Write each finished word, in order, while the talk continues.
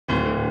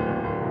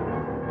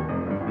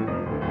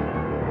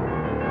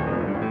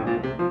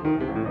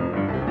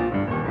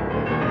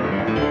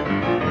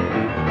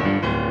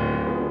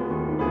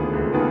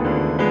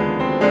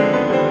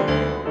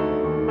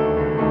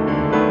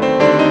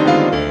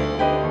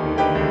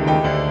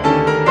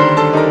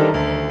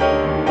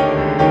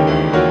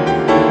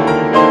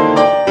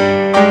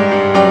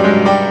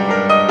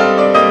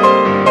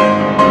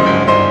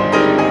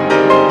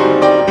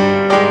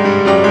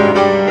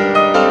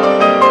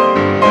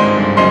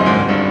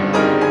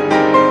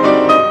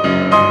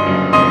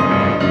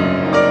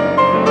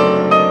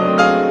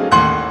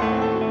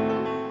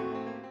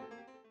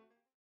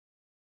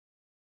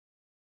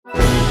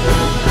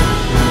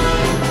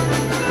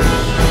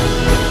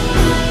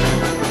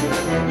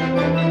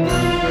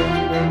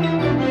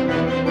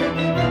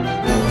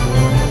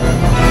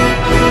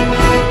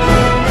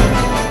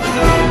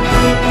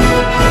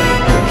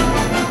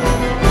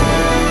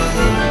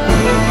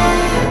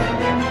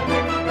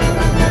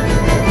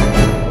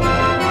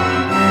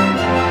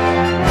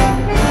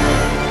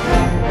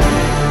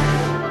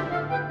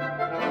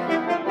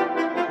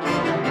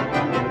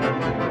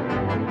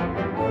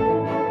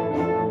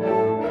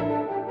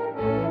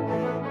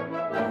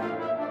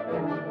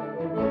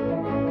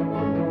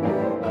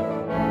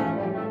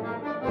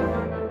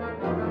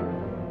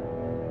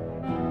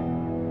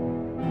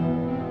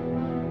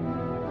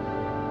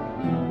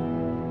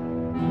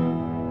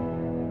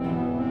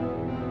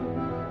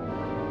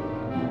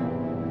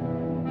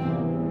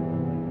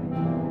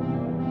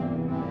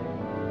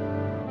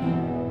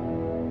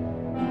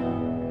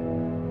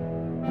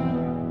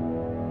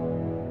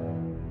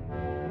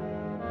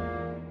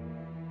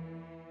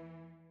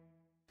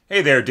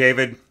Hey there,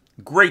 David.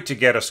 Great to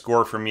get a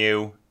score from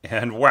you.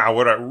 And wow,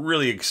 what a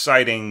really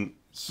exciting,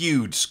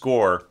 huge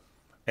score.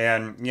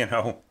 And,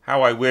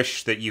 how I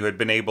wish that you had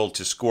been able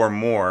to score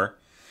more.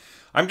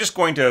 I'm just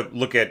going to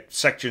look at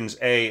sections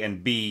A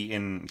and B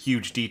in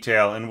huge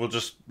detail, and we'll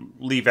just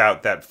leave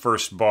out that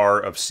first bar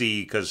of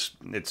C because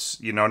it's,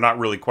 not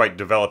really quite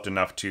developed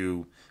enough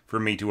for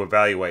me to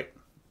evaluate.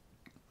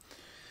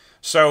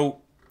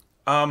 So,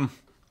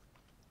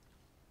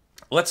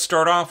 let's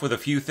start off with a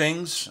few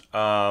things.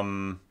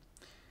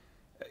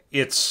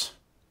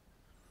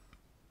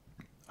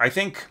 I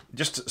think,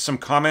 just some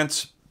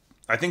comments.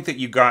 I think that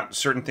you got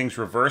certain things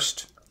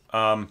reversed.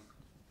 I'm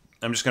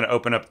just going to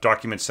open up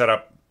document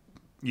setup.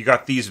 You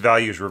got these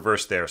values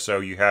reversed there. So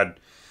you had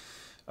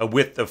a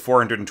width of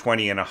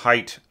 420 and a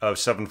height of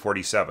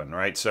 747,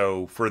 right?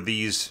 So for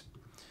these,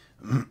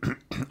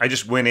 I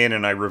just went in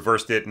and I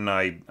reversed it and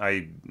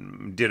I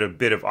did a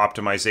bit of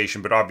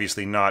optimization, but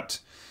obviously not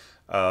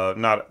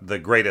the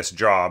greatest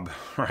job,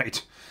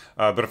 right?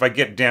 But if I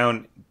get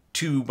down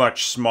too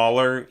much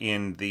smaller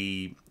in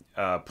the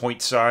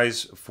point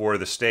size for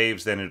the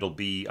staves, then it'll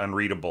be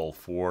unreadable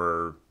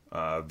for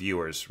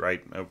viewers,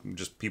 right?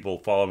 Just people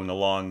following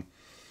along.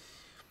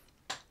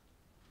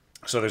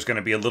 So there's going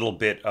to be a little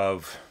bit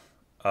of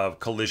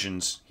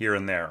collisions here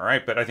and there, all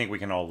right? But I think we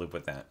can all live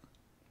with that.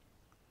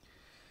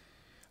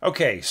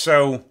 Okay,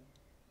 so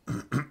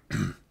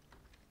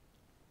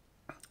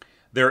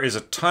there is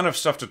a ton of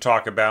stuff to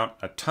talk about,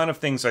 a ton of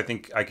things I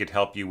think I could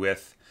help you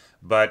with.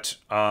 But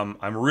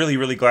I'm really,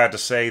 really glad to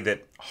say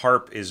that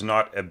harp is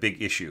not a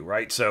big issue,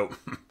 right? So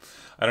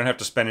I don't have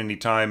to spend any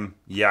time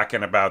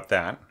yakking about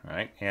that,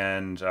 right?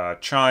 And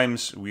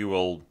chimes we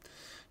will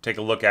take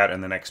a look at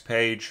in the next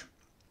page.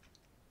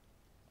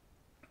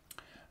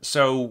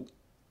 So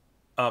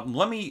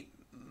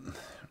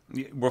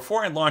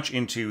before I launch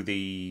into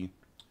the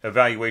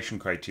evaluation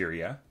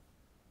criteria,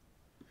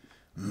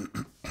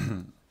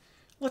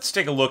 let's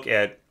take a look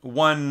at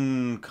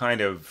one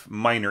kind of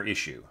minor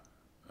issue.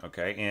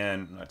 Okay,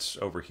 and that's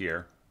over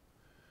here.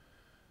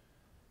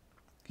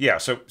 Yeah,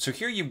 so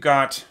here you've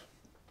got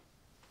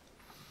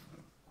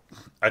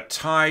a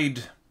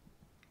tied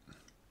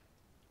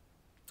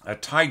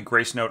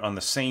grace note on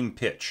the same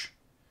pitch,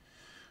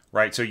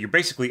 right? So you're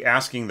basically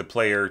asking the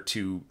player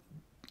to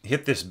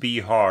hit this B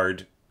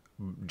hard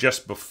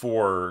just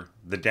before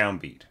the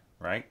downbeat,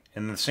 right?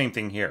 And the same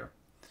thing here,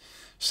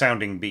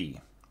 sounding B,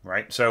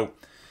 right? So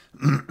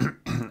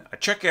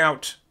check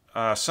out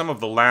some of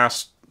the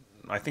last,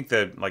 I think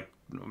that like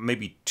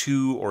maybe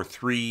 2 or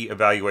 3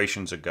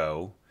 evaluations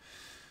ago,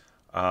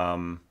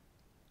 I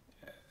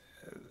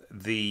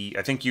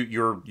think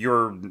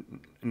you're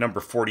number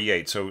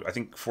 48, so I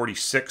think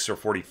 46 or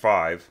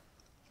 45.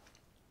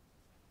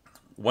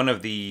 One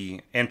of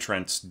the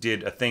entrants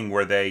did a thing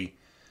where they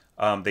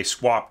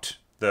swapped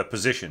the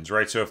positions,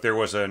 right? So if there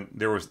was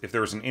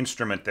an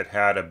instrument that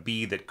had a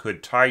B that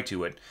could tie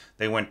to it,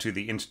 they went to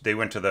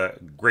the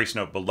grace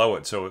note below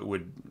it, so it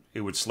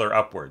would slur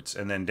upwards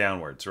and then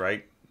downwards,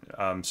 right?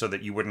 So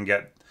that you wouldn't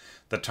get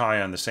the tie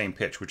on the same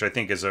pitch, which I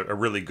think is a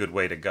really good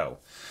way to go.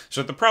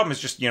 So the problem is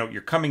just, you're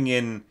coming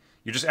in,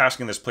 you're just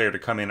asking this player to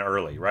come in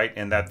early, right?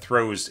 And that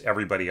throws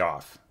everybody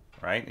off,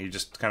 right? You're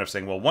just kind of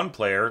saying, well, one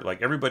player,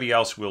 like everybody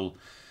else, will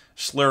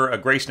slur a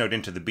grace note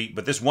into the beat,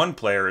 but this one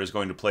player is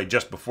going to play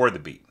just before the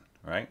beat,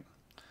 right?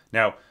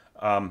 Now,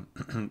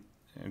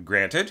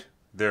 granted,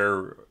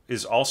 there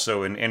is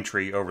also an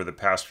entry over the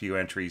past few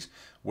entries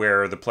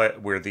where the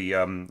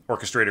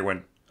orchestrator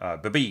went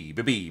ba-bee,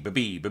 ba-bee,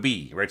 ba-bee,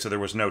 ba-bee, right? So there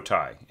was no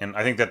tie. And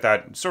I think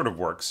that sort of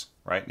works,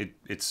 right?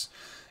 It's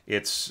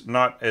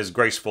not as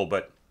graceful,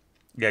 but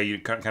yeah, you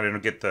kind of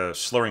don't get the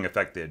slurring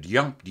effect, the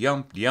yump,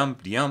 yump,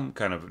 yump, yump,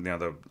 kind of,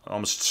 the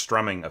almost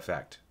strumming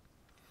effect.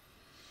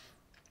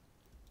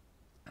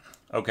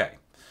 Okay.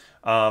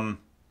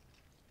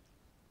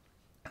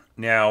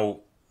 Now,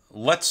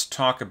 let's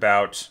talk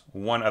about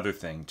one other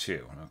thing,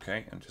 too,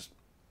 okay?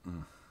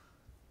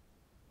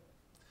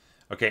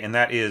 Okay, and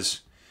that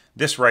is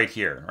this right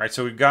here, right?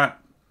 So we've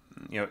got,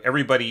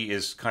 everybody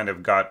is kind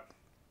of got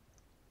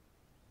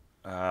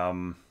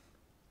down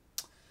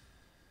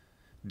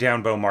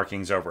bow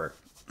markings over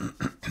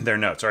their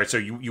notes. All right, so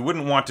you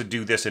wouldn't want to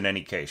do this in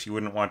any case. You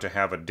wouldn't want to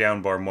have a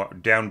down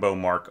bow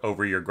mark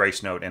over your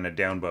grace note and a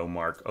down bow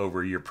mark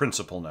over your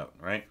principal note,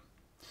 right?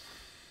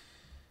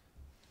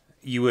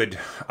 You would,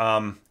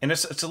 and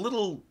it's a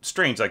little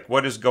strange, like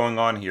what is going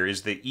on here?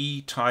 Is the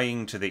E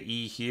tying to the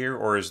E here,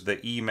 or is the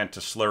E meant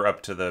to slur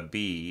up to the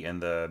B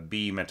and the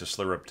B meant to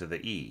slur up to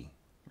the E,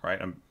 right?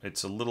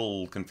 It's a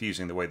little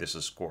confusing the way this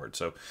is scored.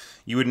 So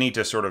you would need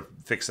to sort of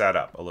fix that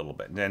up a little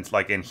bit. And then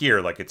like in here,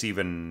 like it's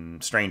even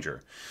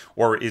stranger.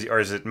 Or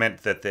is it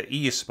meant that the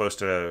E is supposed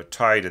to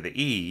tie to the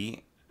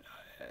E,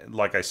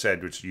 like I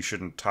said, which you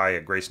shouldn't tie a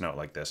grace note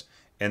like this,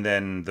 and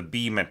then the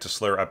B meant to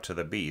slur up to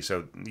the B.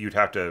 So you'd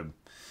have to,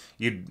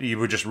 you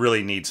would just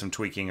really need some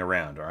tweaking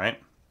around, all right?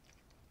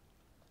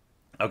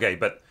 Okay,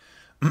 but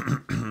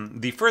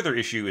the further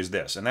issue is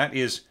this, and that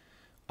is,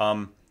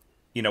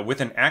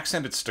 with an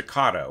accented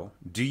staccato,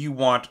 do you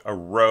want a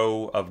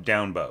row of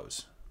down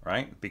bows,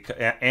 right? Because,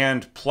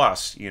 and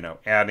plus, you know,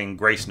 adding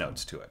grace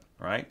notes to it,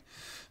 right?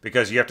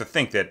 Because you have to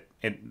think that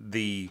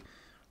the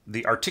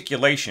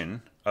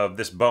articulation of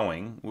this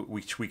bowing,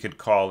 which we could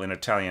call in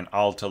Italian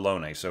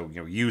altellone, so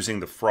you know,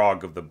 using the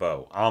frog of the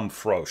bow, am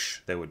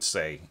frosch, they would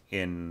say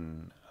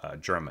in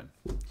German.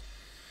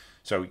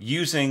 So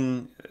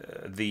using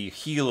the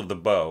heel of the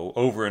bow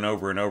over and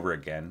over and over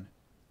again,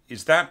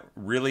 is that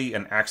really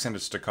an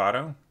accented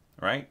staccato,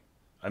 right?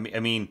 I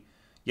mean,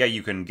 yeah,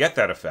 you can get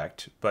that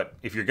effect, but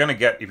if you're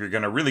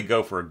gonna really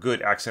go for a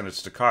good accented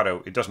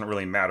staccato, it doesn't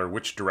really matter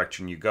which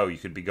direction you go. You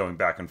could be going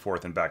back and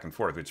forth,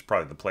 which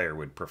probably the player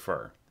would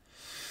prefer.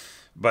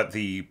 But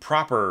the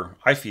proper,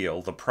 I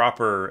feel, the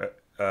proper,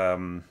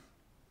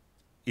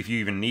 if you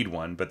even need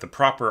one, but the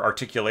proper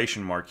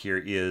articulation mark here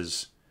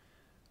is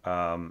a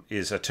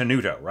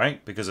tenuto,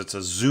 right? Because it's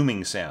a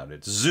zooming sound.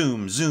 It's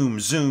zoom, zoom,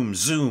 zoom,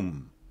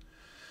 zoom.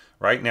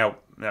 Right? Now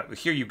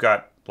here you've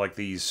got like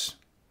these.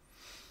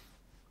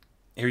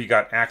 Here you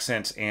got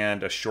accents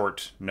and a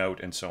short note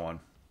and so on.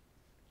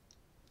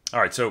 All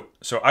right, so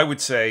I would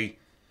say,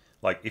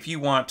 like, if you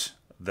want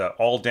the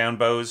all down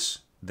bows,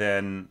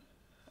 then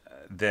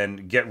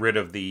get rid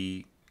of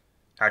the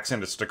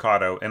accented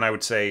staccato, and I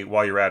would say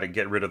while you're at it,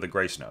 get rid of the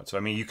grace note. So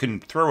I mean, you can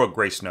throw a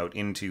grace note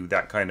into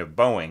that kind of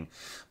bowing,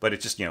 but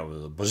it's just, you know,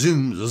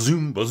 bazoom,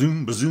 bazoom,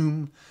 bazoom,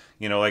 bazoom.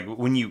 You know, like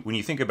when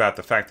you think about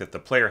the fact that the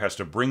player has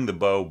to bring the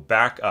bow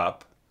back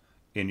up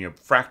in a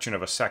fraction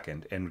of a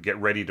second and get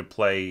ready to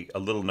play a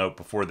little note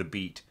before the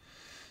beat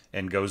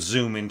and go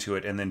zoom into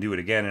it and then do it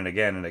again and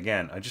again and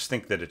again. I just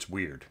think that it's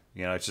weird.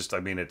 You know, it's just, I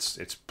mean, it's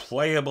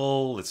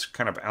playable. It's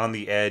kind of on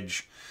the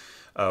edge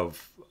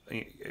of,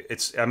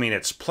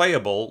 it's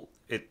playable.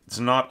 It's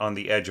not on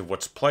the edge of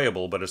what's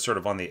playable, but it's sort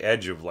of on the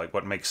edge of like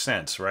what makes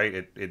sense,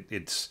 right?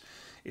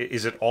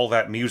 Is it all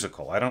that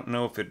musical? I don't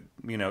know if it,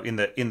 you know, in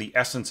the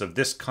essence of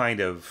this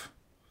kind of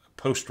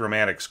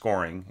post-romantic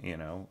scoring, you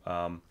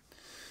know,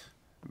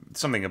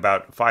 something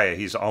about Falla,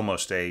 he's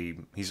almost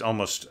an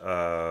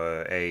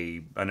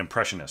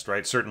impressionist,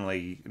 right?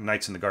 Certainly,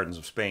 Nights in the Gardens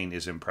of Spain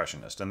is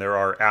impressionist, and there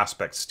are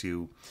aspects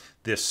to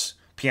this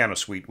piano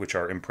suite which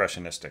are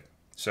impressionistic.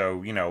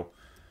 So, you know,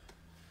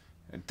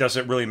 does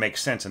it really make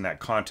sense in that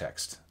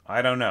context?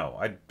 I don't know.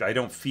 I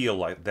don't feel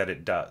like that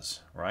it does,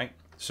 right?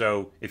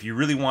 So, if you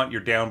really want your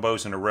down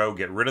bows in a row,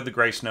 get rid of the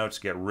grace notes,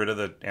 get rid of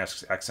the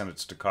accented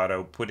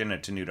staccato, put in a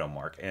tenuto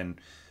mark,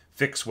 and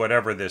fix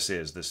whatever this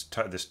is, this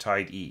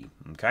tied E,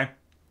 okay?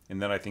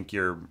 And then I think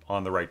you're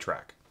on the right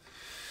track.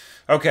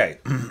 Okay,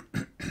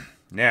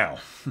 now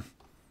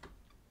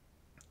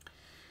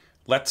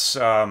let's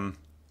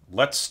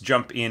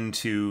jump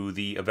into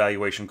the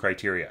evaluation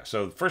criteria.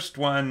 So the first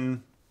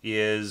one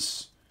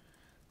is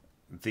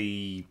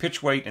the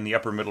pitch weight in the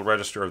upper middle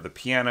register of the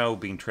piano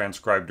being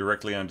transcribed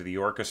directly onto the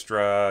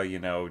orchestra, you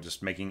know,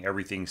 just making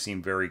everything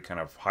seem very kind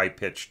of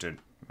high-pitched,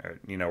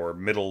 you know, or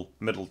middle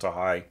to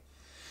high.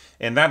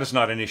 And that is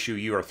not an issue.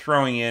 You are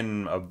throwing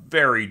in a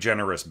very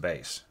generous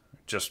bass,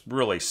 just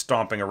really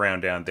stomping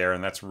around down there,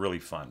 and that's really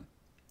fun.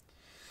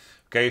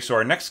 Okay, so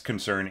our next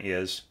concern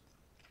is,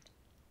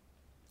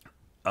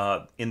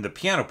 in the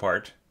piano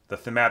part, the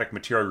thematic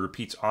material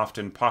repeats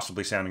often,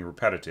 possibly sounding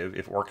repetitive,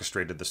 if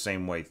orchestrated the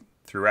same way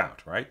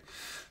throughout, right?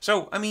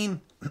 So, I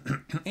mean,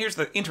 here's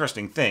the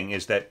interesting thing,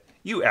 is that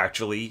you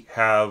actually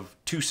have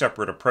two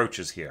separate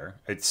approaches here.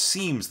 It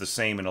seems the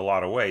same in a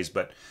lot of ways,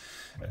 but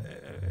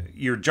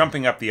you're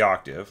jumping up the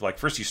octave. Like,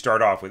 first you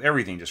start off with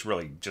everything just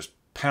really just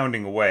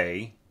pounding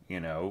away,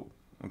 you know,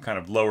 kind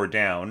of lower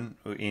down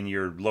in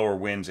your lower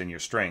winds and your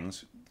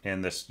strings,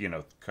 and this, you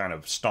know, kind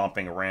of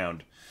stomping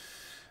around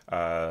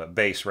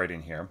bass right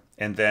in here.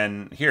 And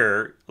then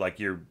here, like,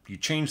 you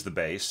change the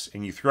bass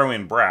and you throw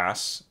in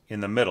brass in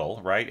the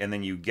middle, right? And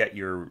then you get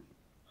your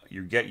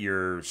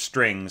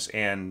strings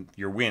and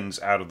your winds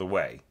out of the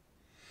way.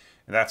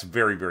 And that's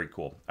very, very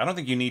cool. I don't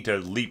think you need to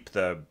leap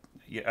the...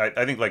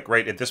 I think, like,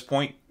 right at this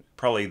point,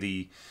 probably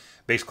the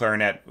bass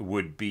clarinet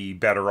would be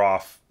better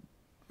off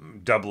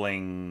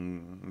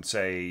doubling,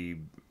 say,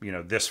 you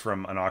know, this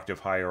from an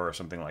octave higher or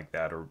something like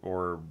that,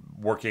 or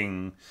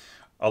working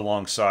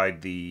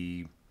alongside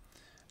the...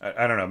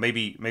 I don't know,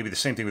 maybe the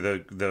same thing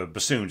with the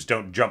bassoons.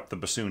 Don't jump the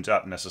bassoons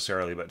up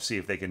necessarily, but see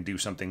if they can do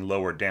something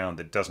lower down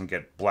that doesn't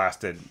get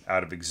blasted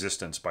out of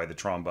existence by the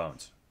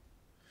trombones.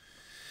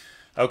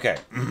 Okay.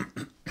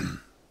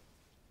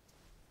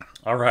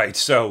 All right,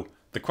 so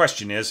the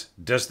question is,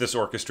 does this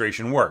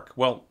orchestration work?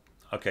 Well,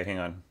 okay, hang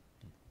on.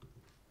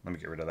 Let me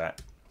get rid of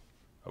that.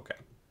 Okay.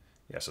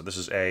 Yeah, so this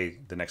is A,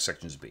 the next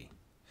section is B.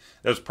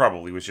 That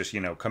was just, you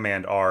know,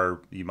 Command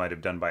R you might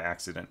have done by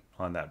accident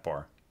on that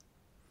bar.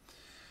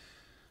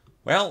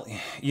 Well,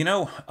 you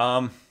know,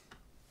 I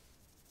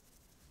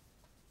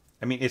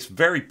mean, it's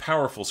very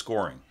powerful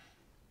scoring.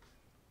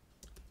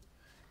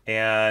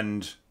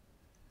 And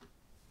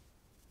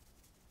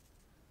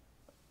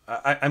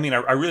I mean,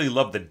 I really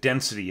love the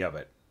density of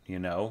it, you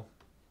know.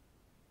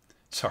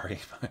 Sorry,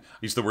 I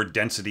use the word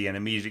density and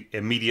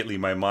immediately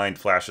my mind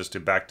flashes to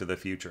Back to the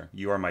Future.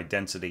 You are my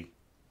density.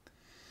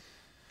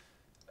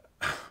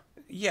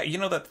 Yeah, you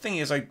know, the thing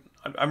is,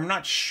 I'm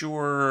not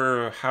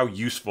sure how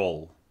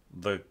useful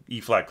the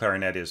E flat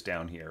clarinet is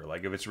down here.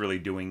 Like if it's really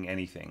doing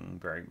anything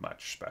very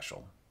much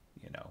special,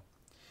 you know.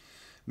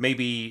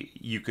 Maybe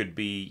you could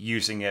be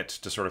using it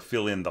to sort of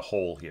fill in the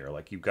hole here.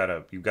 Like you've got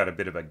a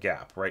bit of a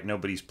gap, right?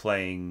 Nobody's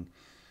playing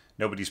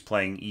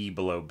E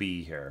below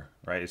B here,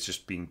 right? It's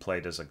just being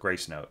played as a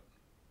grace note,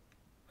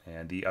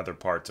 and the other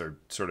parts are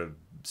sort of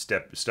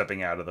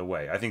stepping out of the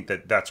way. I think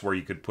that's where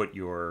you could put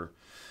your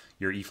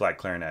E flat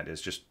clarinet,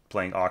 is just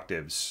playing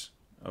octaves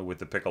with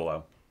the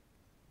piccolo.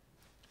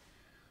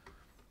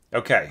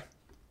 Okay.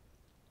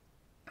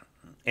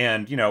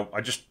 And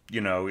I just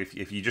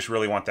if you just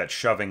really want that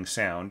shoving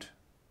sound,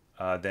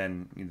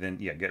 then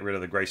yeah, get rid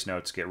of the grace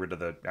notes, get rid of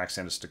the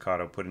accented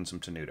staccato, put in some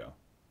tenuto,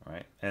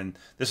 right? And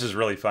this is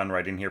really fun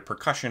right in here.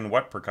 Percussion,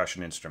 what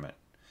percussion instrument?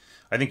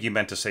 I think you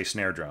meant to say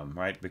snare drum,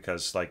 right?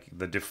 Because like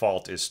the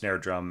default is snare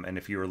drum, and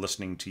if you were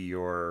listening to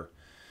your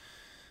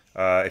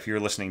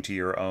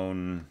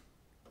own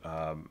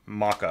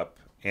mock-up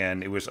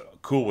and it was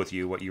cool with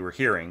you what you were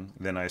hearing,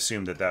 then I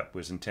assumed that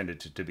was intended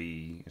to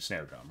be a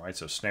snare drum, right?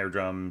 So snare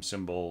drum,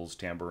 cymbals,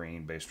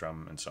 tambourine, bass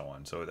drum, and so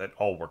on. So that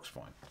all works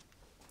fine.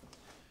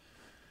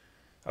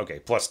 Okay,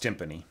 plus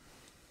timpani.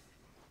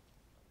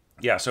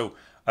 Yeah, so,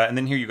 and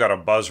then here you got a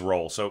buzz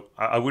roll. So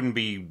I wouldn't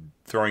be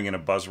throwing in a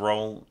buzz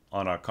roll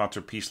on a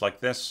concert piece like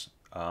this.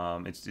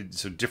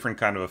 It's a different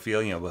kind of a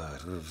feel.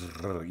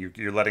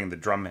 You're letting the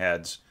drum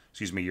heads,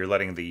 you're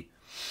letting the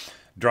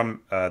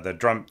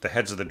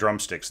heads of the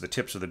drumsticks, the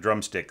tips of the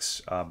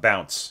drumsticks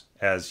bounce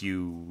as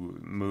you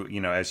move,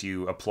 as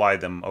you apply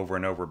them over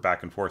and over,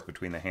 back and forth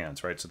between the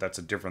hands, right? So that's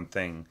a different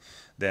thing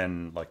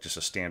than like just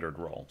a standard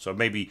roll. So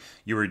maybe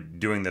you were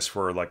doing this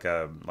for like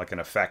an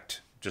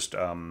effect, just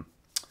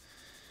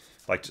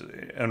like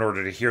in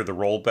order to hear the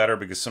roll better,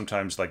 because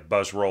sometimes like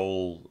buzz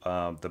roll,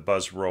 the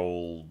buzz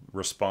roll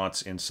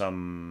response in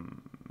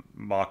some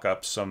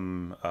mock-ups,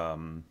 some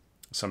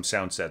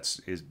sound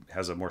sets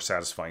has a more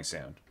satisfying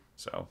sound.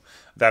 So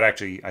that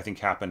actually, I think,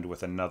 happened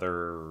with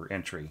another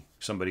entry.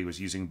 Somebody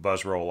was using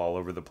buzz roll all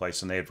over the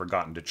place, and they had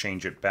forgotten to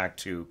change it back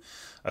to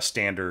a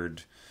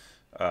standard,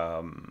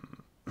 a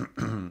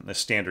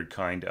standard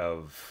kind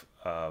of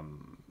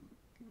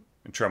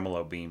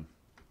tremolo beam.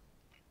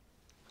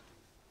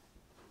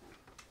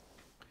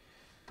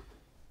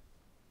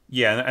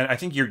 Yeah, and I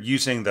think you're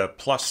using the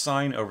plus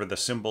sign over the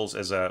cymbals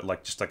as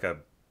almost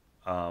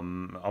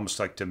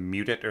like to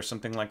mute it or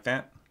something like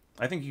that.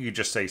 I think you could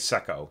just say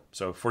secco,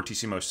 so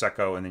fortissimo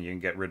secco, and then you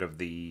can get rid of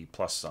the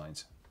plus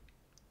signs.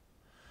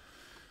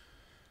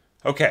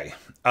 Okay,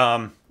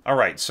 all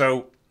right,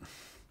 so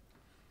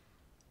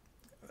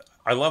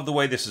I love the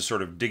way this is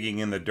sort of digging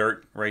in the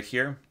dirt right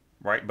here,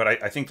 right? But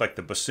I think like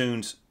the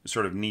bassoons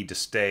sort of need to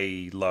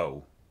stay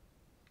low,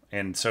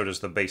 and so does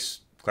the bass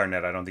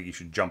clarinet. I don't think you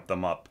should jump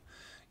them up.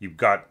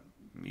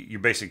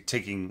 You're basically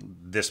taking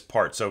this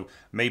part, so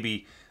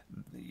maybe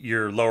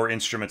your lower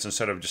instruments,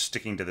 instead of just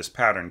sticking to this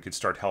pattern, could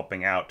start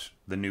helping out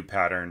the new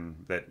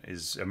pattern that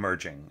is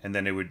emerging. And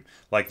then it would,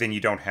 like, then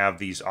you don't have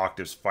these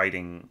octaves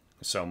fighting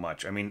so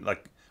much. I mean,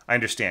 like, I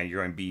understand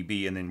you're going B,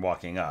 B, and then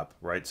walking up,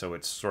 right? So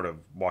it's sort of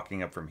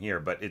walking up from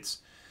here, but it's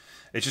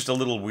just a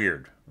little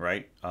weird,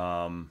 right?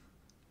 I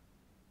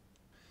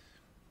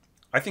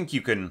think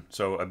you can,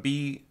 so a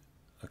B,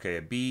 okay,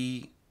 a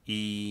B,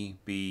 E,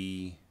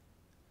 B,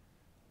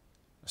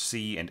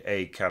 C, and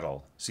A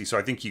kettle. See, so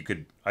I think you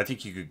could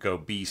go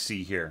B,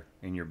 C here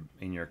in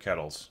your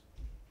kettles.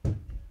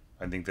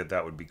 I think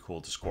that would be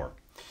cool to score.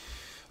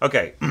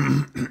 Okay,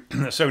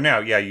 so now,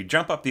 yeah, you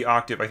jump up the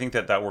octave. I think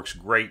that works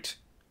great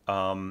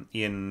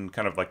in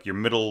kind of like your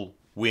middle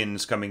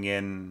winds coming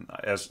in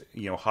as,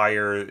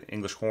 higher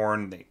English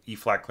horn, the E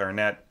flat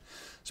clarinet.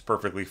 It's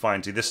perfectly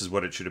fine. See, this is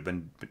what it should have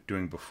been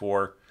doing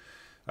before.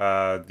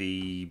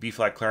 The B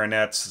flat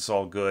clarinets, it's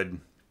all good.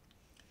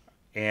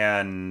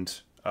 And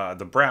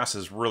the brass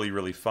is really,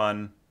 really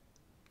fun.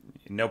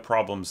 No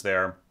problems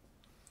there.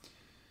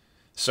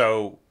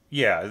 So,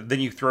 yeah, then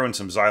you throw in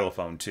some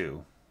xylophone,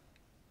 too.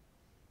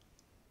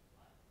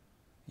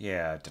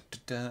 Yeah.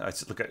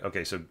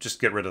 Okay, so just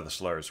get rid of the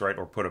slurs, right?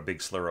 Or put a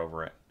big slur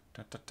over it.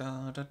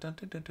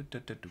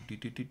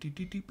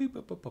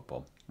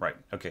 Right,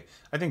 okay.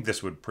 I think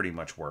this would pretty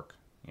much work.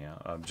 Yeah,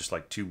 just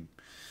like two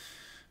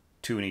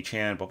in each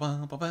hand.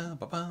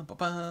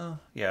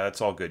 Yeah,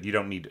 it's all good. You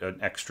don't need an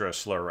extra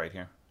slur right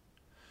here.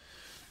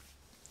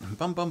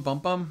 Bum, bum, bum,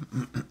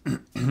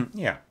 bum.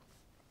 Yeah.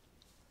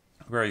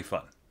 Very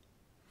fun.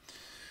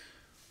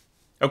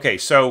 Okay,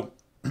 so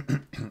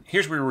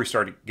here's where we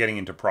started getting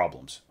into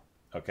problems.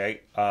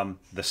 Okay,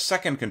 the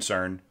second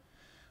concern,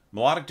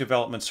 melodic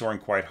development soaring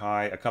quite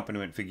high,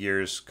 accompaniment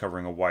figures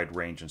covering a wide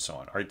range, and so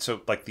on. All right, so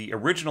like the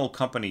original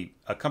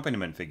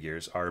accompaniment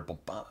figures are,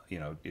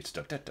 it's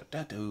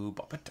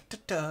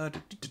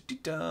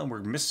we're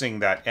missing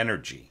that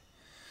energy,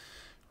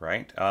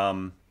 right?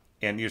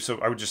 And so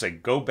I would just say,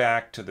 go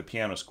back to the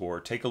piano score,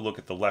 take a look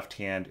at the left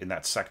hand in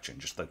that section,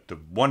 just like the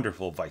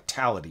wonderful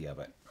vitality of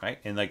it, right?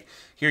 And like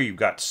here you've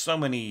got so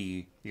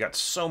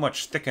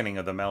much thickening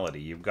of the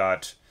melody. You've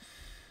got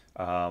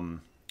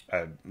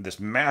this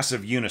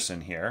massive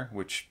unison here,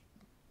 which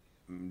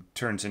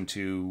turns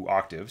into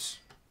octaves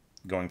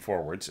going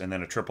forwards, and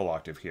then a triple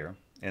octave here,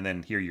 and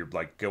then here you're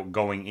like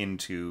going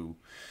into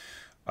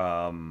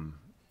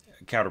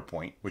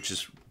counterpoint, which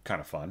is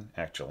kind of fun,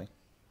 actually.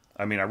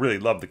 I mean, I really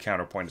love the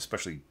counterpoint,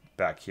 especially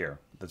back here.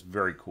 That's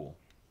very cool.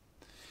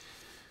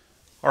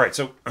 All right,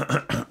 so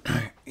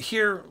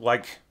here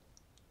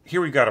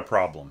we've got a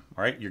problem.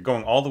 All right, you're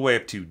going all the way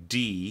up to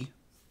D.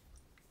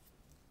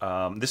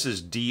 This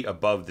is D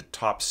above the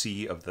top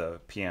C of the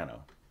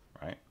piano,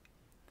 right?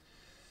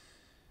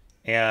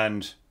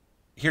 And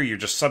here you're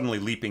just suddenly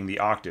leaping the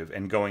octave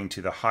and going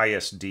to the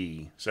highest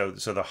D. So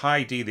the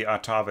high D, the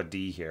ottava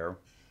D here,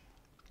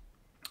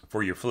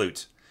 for your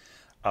flutes,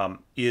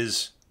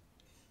 is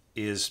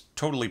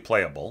totally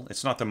playable.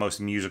 It's not the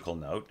most musical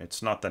note.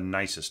 It's not the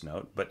nicest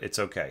note, but it's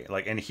okay.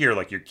 Like, and here,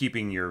 like, you're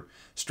keeping your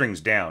strings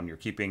down. You're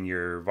keeping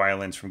your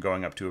violins from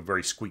going up to a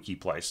very squeaky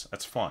place.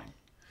 That's fine.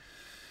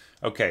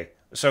 Okay,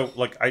 so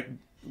like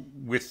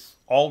with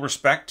all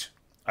respect,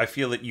 I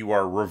feel that you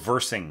are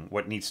reversing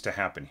what needs to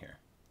happen here.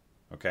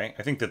 Okay,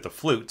 I think that the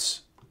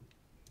flutes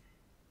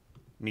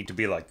need to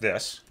be like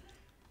this.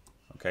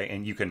 Okay,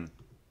 and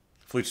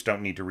flutes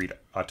don't need to read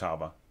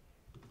ottava.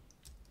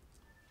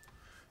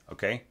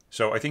 Okay,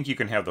 so I think you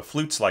can have the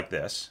flutes like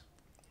this,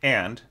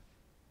 and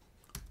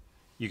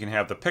you can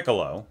have the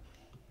piccolo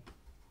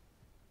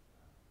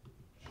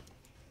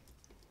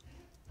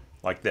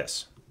like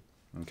this.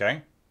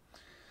 Okay,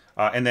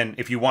 and then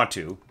if you want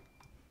to,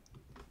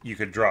 you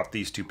could drop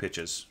these two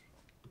pitches.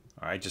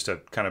 All right, just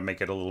to kind of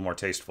make it a little more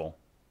tasteful.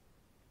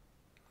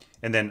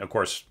 And then, of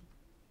course,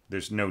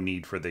 there's no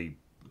need for the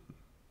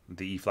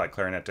E-flat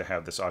clarinet to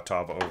have this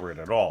ottava over it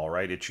at all,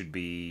 right? It should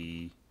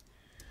be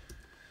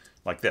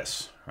like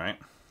this, right?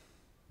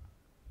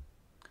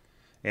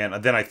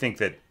 And then I think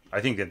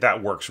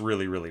that works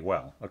really, really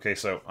well. Okay,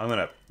 so I'm going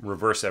to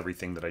reverse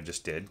everything that I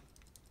just did,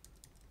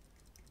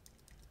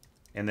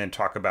 and then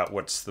talk about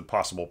what's the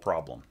possible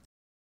problem.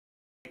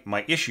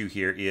 My issue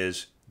here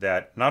is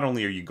that not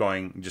only are you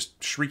going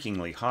just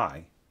shriekingly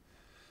high,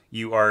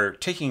 you are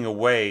taking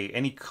away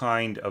any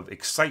kind of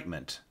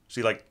excitement.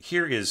 See, like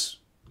here is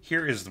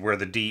where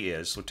the D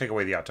is. So take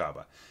away the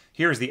ottava.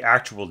 Here is the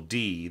actual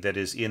D that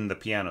is in the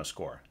piano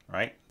score,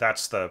 right?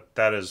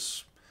 That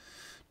is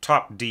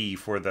top D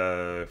for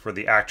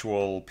the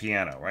actual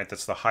piano, right?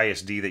 That's the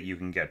highest D that you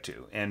can get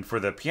to. And for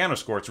the piano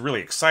score, it's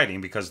really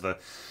exciting because the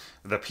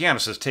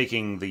pianist is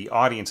taking the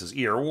audience's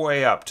ear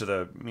way up to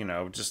the,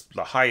 just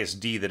the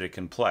highest D that it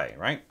can play,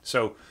 right?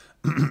 So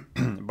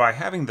by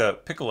having the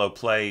piccolo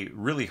play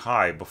really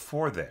high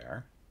before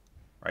there,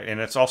 right, and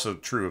it's also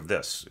true of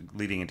this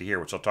leading into here,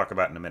 which I'll talk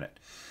about in a minute.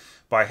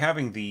 By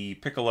having the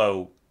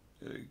piccolo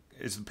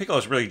is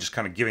really just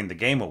kind of giving the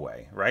game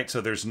away, right?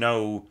 So there's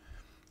no,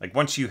 like,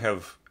 once you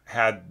have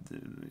had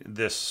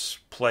this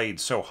played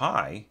so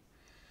high,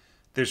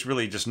 there's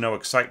really just no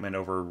excitement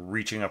over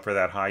reaching up for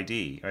that high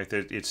D, right?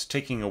 It's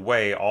taking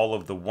away all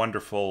of the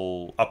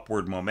wonderful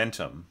upward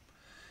momentum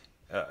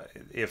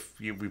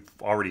we've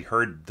already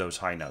heard those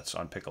high notes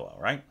on piccolo,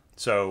 right?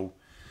 So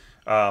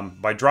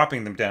by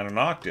dropping them down an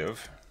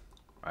octave,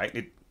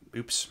 right?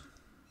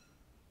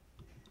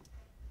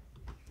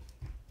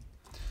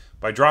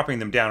 By dropping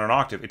them down an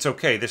octave, it's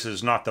okay. This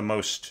is not the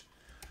most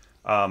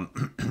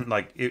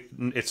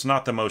it's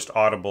not the most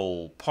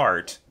audible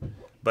part,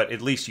 but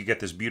at least you get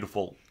this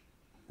beautiful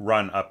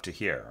run up to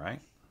here,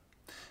 right?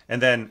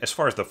 And then as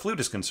far as the flute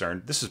is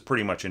concerned, this is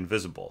pretty much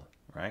invisible,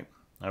 right?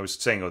 I was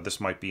saying, oh,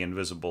 this might be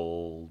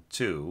invisible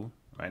too,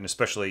 right? And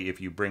especially if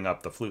you bring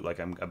up the flute, like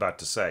I'm about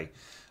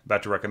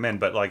to recommend.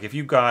 But like if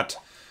you've got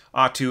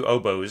two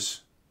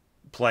oboes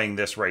playing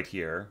this right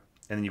here,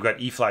 and then you've got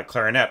E-flat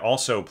clarinet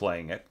also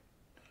playing it,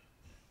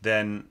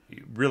 then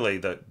really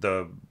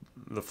the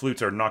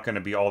flutes are not going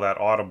to be all that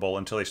audible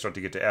until they start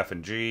to get to F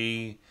and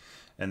G,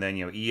 and then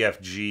E, F,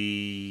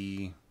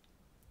 G,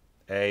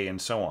 A,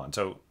 and so on.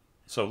 So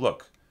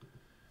look,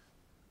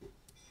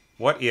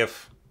 what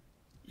if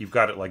you've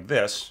got it like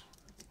this,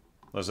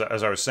 as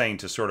I was saying,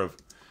 to sort of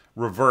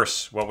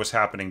reverse what was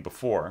happening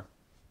before.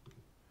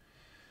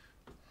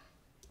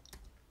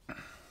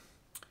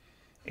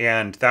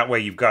 And that way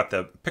you've got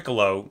the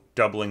piccolo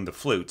doubling the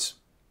flutes,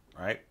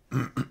 right?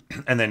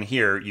 And then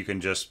here you can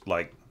just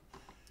do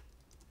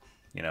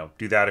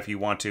that if you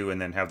want to,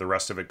 and then have the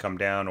rest of it come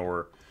down,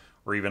 or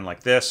even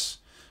like this.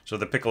 So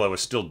the piccolo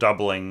is still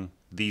doubling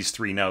these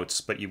three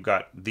notes, but you've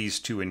got these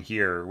two in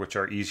here, which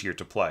are easier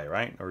to play,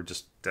 right? Or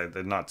just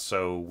they're not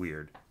so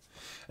weird.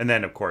 And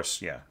then, of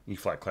course, yeah,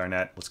 E-flat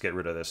clarinet. Let's get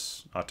rid of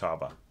this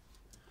ottava,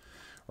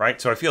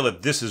 right? So I feel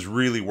that this is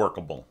really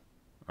workable,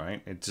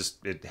 right?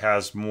 It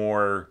has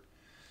more,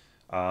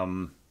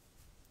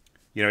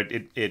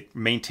 it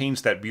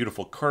maintains that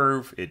beautiful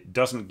curve. It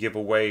doesn't give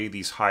away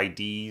these high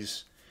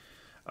Ds.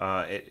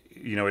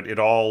 It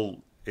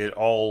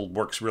all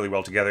works really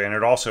well together, and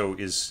it also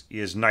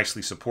is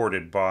nicely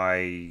supported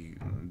by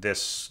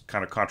this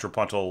kind of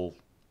contrapuntal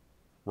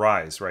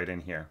rise right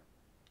in here.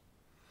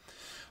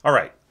 All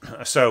right,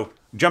 so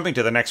jumping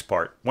to the next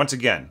part, once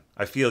again,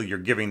 I feel you're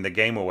giving the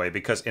game away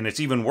because, and it's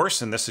even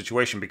worse in this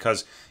situation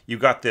because you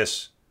got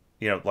this,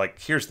 you know, like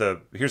here's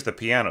the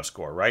piano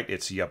score, right?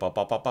 It's yup up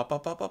up up up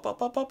up up up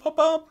up up up up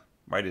up,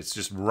 right? It's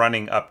just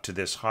running up to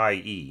this high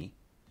E,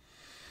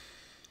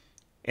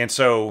 and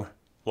so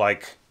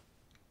like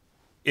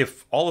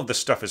if all of this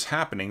stuff is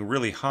happening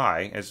really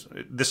high, as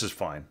this is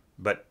fine,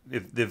 but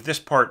if this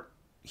part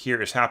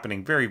here is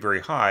happening very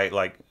very high,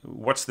 like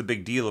what's the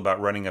big deal about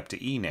running up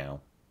to E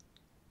now?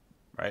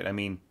 Right? I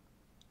mean,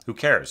 who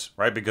cares,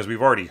 right? Because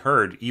we've already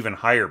heard even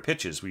higher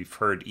pitches. We've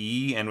heard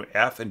E and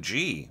F and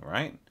G,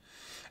 right?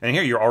 And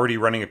here you're already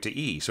running up to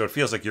E, so it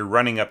feels like you're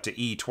running up to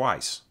E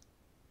twice.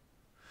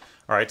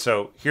 All right,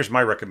 so here's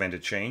my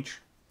recommended change.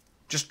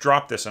 Just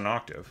drop this an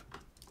octave.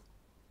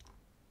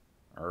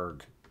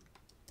 Erg.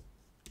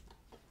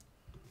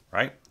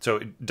 Right? So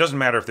it doesn't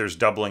matter if there's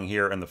doubling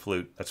here in the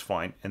flute. That's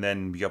fine. And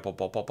then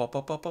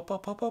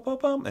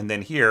and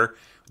then here,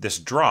 this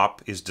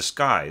drop is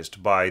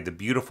disguised by the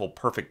beautiful,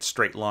 perfect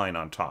straight line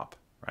on top.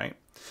 Right?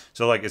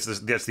 So like it's this,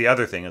 that's the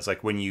other thing. It's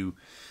like when you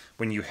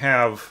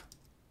have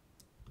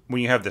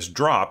this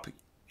drop,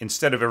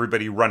 instead of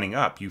everybody running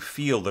up, you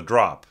feel the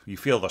drop. You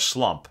feel the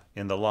slump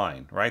in the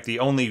line. Right? The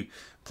only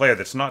player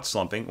that's not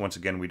slumping. Once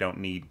again, we don't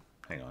need.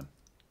 Hang on.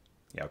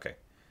 Yeah. Okay.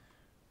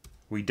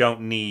 We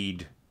don't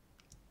need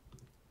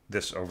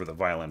this over the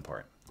violin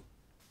part.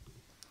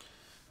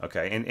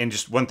 Okay, and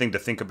just one thing to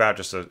think about,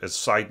 just as a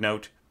side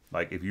note,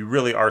 like if you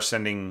really are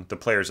sending the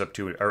players up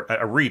to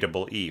a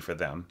readable E for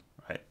them,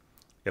 right,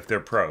 if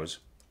they're pros,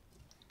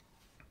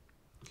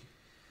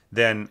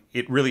 then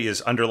it really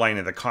is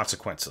underlining the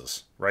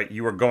consequences, right?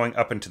 You are going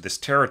up into this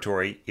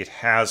territory, it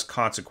has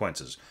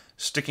consequences.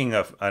 Sticking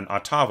an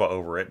ottava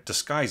over it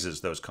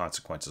disguises those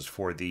consequences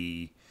for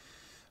the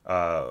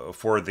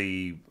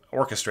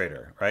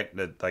orchestrator, right?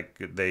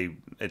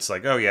 It's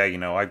like, oh yeah, you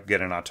know, I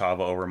get an ottava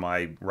over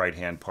my right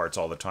hand parts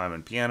all the time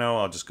in piano.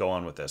 I'll just go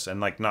on with this,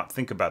 and like not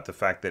think about the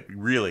fact that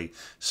really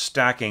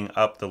stacking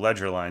up the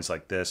ledger lines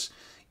like this,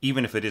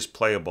 even if it is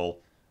playable,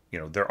 you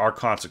know, there are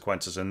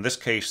consequences. In this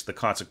case, the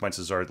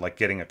consequences are like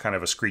getting a kind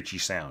of a screechy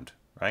sound,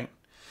 right?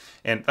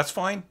 And that's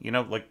fine, you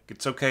know, like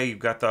it's okay. You've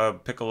got the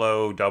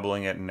piccolo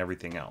doubling it and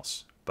everything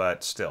else,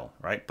 but still,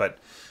 right? But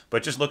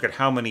just look at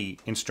how many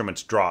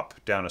instruments drop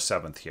down a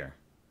seventh here.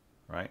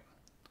 Right?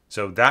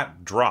 So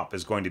that drop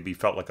is going to be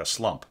felt like a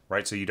slump,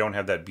 right? So you don't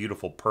have that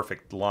beautiful,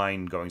 perfect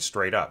line going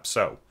straight up.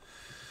 So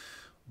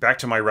back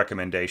to my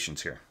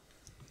recommendations here.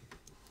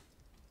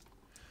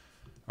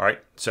 All right,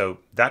 so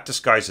that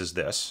disguises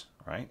this,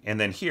 right? And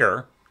then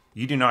here,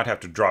 you do not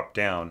have to drop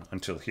down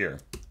until here,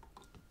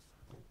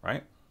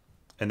 right?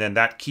 And then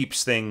that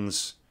keeps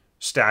things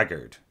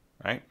staggered,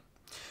 right?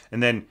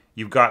 And then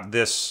you've got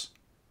this,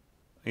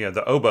 you know,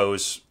 the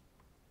oboes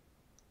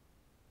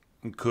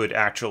could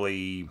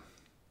actually...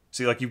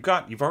 See, like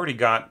you've already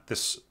got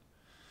this,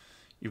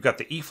 you've got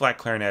the E flat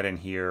clarinet in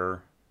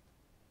here.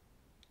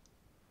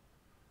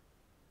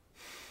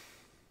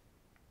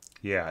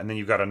 Yeah, and then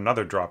you've got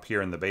another drop here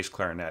in the bass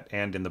clarinet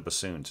and in the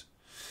bassoons.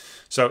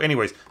 So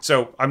anyways,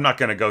 so I'm not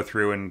going to go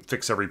through and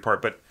fix every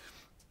part, but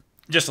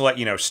just to let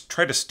you know,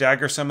 try to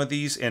stagger some of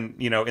these. And,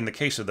 you know, in the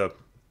case of the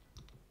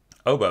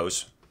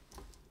oboes,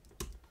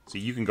 so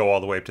you can go all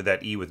the way up to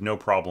that E with no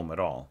problem at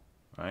all,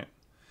 right?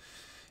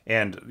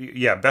 And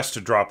yeah, best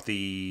to drop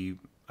the...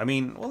 I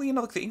mean, well, you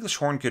know, like the English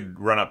horn could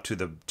run up to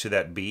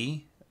that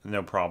B,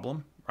 no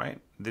problem, right?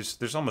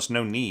 There's almost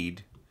no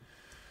need.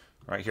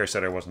 Right here I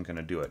said I wasn't going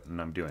to do it,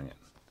 and I'm doing it.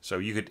 So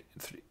you could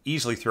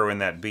easily throw in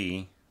that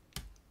B.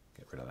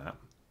 Get rid of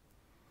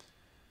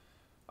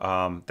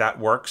that. That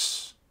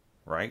works,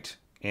 right?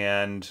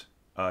 And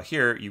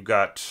here you've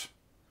got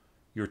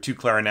your two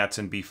clarinets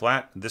in B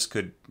flat. This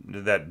could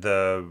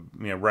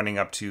running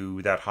up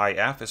to that high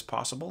F is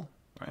possible,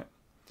 right?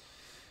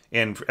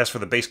 And as for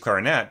the bass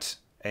clarinet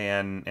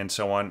and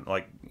so on,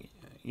 like,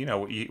 you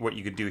know, what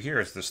you could do here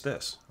is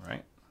this,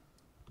 right?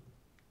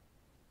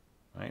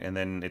 Right, and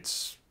then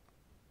it's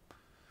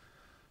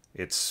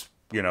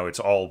you know, it's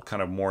all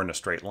kind of more in a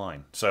straight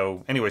line.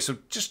 So anyway, so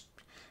just,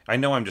 I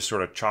know I'm just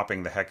sort of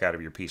chopping the heck out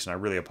of your piece, and I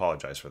really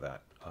apologize for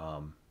that.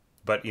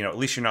 But, you know, at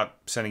least you're not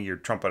sending your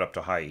trumpet up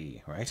to high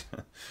E, right?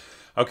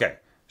 Okay,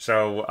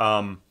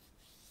 so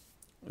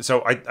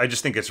so I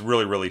just think it's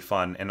really, really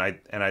fun, and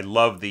I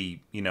love the,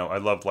 you know, I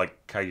love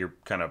like how you're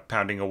kind of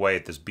pounding away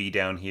at this B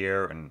down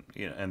here, and,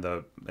 you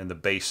know, and the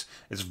bass.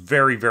 It's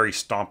very, very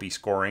stompy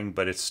scoring,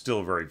 but it's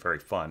still very, very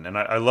fun. And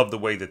I love the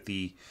way that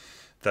the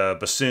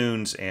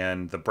bassoons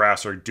and the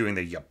brass are doing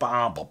the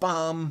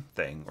ya-bam-ba-bam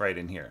thing right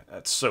in here.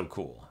 That's so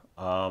cool.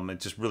 It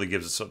just really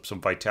gives it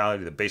some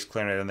vitality. The bass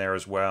clarinet in there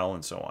as well,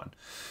 and so on.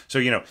 So,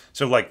 you know,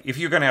 so like if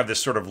you're going to have this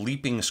sort of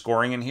leaping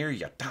scoring in here,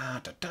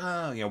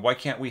 ya-da-da-da, you know, why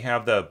can't we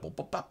have the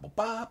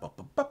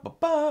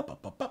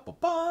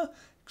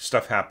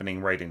stuff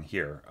happening right in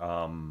here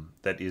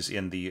that is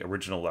in the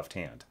original left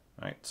hand,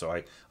 right?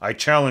 So I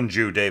challenge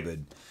you,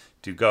 David,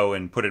 to go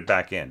and put it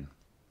back in.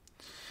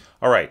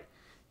 All right.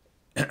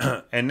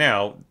 And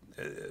now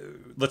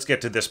let's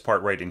get to this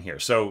part right in here.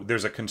 So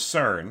there's a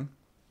concern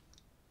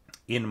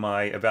in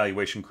my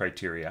evaluation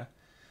criteria.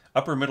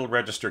 Upper middle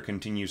register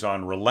continues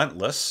on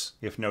relentless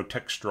if no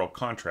textural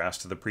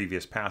contrast to the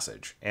previous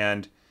passage.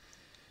 And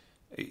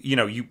you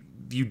know, you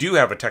do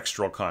have a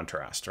textural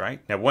contrast, right?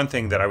 Now, one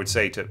thing that I would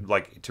say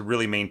to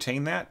really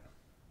maintain that,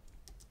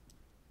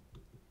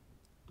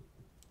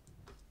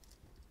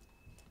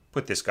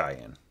 put this guy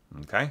in.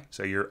 Okay,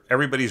 so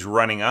everybody's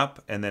running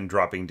up and then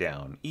dropping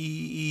down.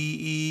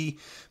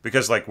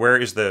 Because like where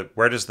does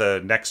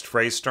the next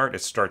phrase start?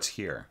 It starts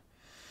here.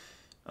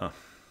 Oh.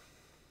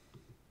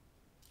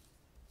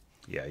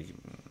 Yeah, you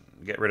can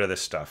get rid of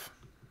this stuff.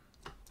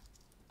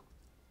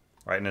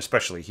 Right, and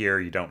especially here,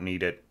 you don't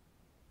need it.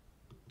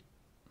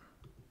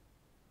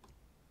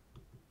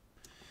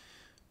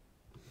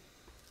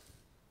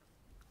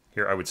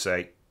 Here, I would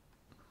say,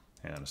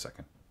 hang on a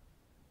second.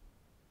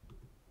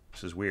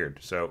 This is weird.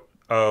 So,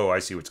 oh, I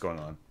see what's going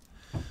on.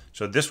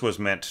 So this was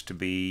meant to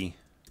be,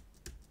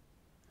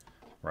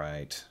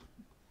 right.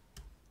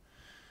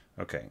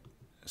 Okay,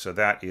 so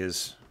that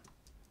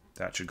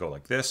should go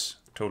like this,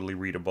 totally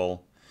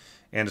readable.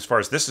 And as far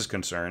as this is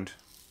concerned,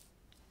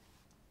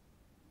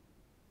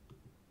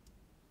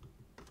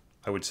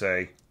 I would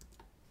say,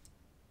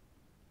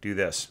 do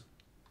this.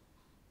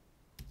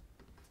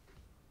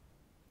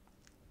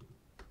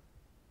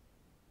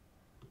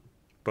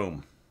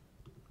 Boom.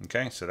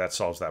 Okay, so that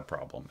solves that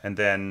problem. And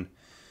then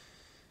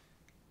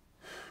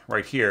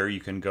right here, you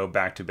can go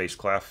back to bass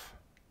clef.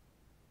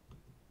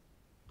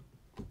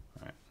 All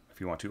right,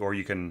 if you want to, or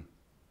you can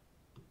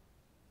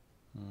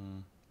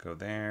go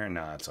there.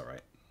 No, that's all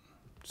right.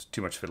 It's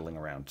too much fiddling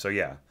around. So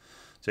yeah,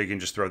 so you can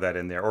just throw that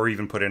in there, or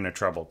even put in a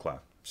treble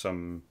clef.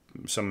 Some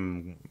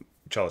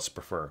cellists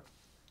prefer.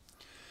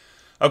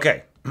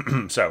 Okay,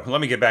 so let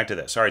me get back to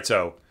this. All right,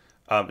 so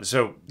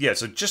so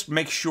just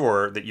make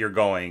sure that you're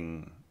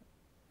going,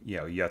 you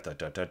know, yata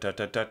da da da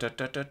da da da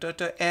da da da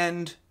da,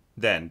 and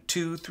then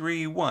 2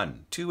 3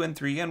 1, 2 and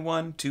 3 and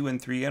 1, 2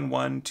 and 3 and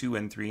 1, 2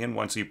 and 3 and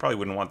 1. So you probably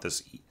wouldn't want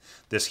this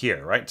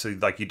here, right? So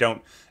like you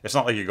don't. It's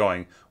not like you're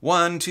going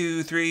 1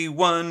 2 3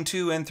 1,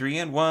 2 and 3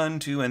 and 1,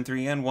 2 and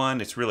 3 and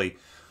 1. It's really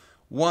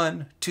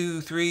 1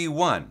 2 3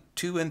 1,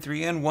 2 and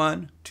 3 and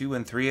 1, 2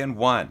 and 3 and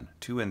 1,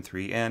 2 and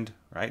 3 and,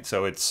 right?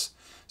 So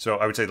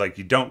I would say like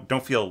you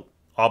don't feel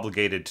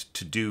obligated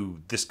to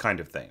do this kind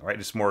of thing, right?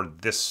 It's more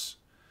this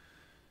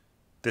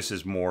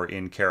is more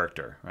in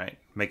character, right?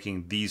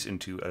 Making these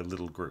into a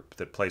little group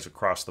that plays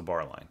across the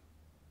bar line.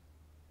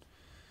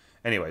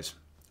 Anyways,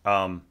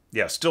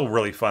 yeah, still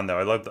really fun though.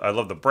 I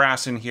love the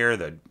brass in here,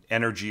 the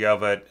energy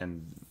of it,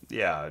 and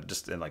yeah,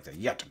 just in like the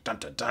yat dun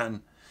dun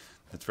dun.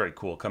 That's very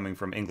cool, coming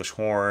from English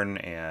horn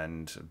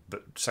and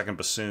second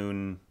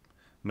bassoon,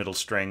 middle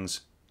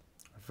strings.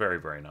 Very,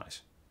 very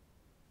nice.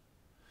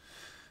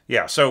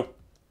 Yeah, so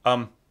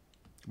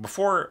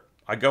before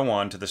I go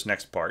on to this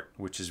next part,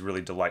 which is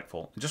really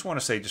delightful, I just want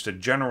to say just a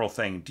general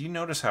thing. Do you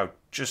notice how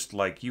just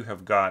like you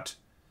have got,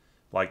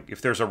 like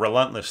if there's a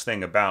relentless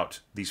thing about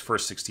these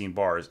first 16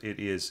 bars, it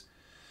is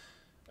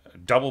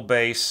double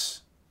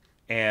bass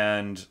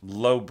and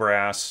low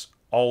brass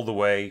all the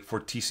way,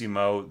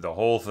 fortissimo, the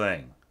whole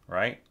thing,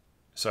 right?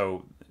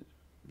 So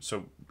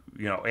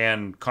you know,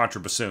 and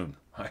contrabassoon,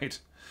 right?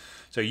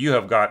 So you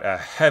have got a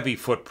heavy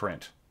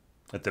footprint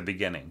at the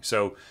beginning.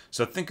 So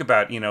think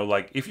about, you know,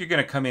 like if you're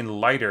going to come in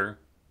more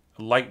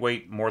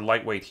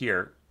lightweight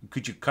here,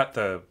 could you cut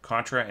the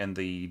contra and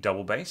the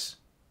double bass,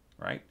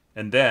 right?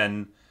 And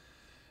then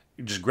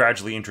just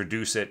gradually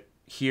introduce it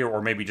here,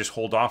 or maybe just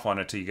hold off on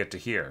it till you get to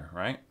here,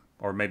 right?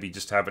 Or maybe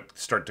just have it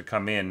start to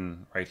come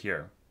in right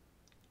here.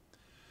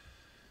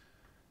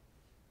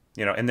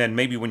 You know, and then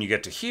maybe when you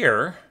get to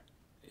here,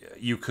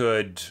 you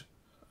could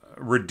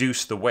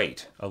reduce the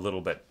weight a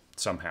little bit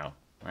somehow,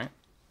 right?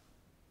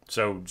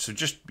 So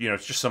just, you know,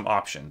 it's just some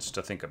options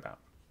to think about.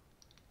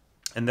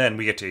 And then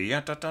we get to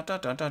yeah, da, da, da,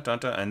 da, da, da,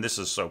 da, and this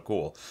is so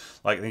cool.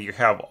 Like you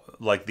have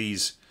like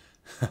these,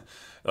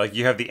 like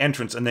you have the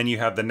entrance, and then you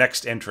have the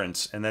next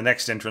entrance, and the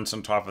next entrance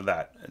on top of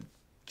that.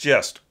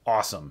 Just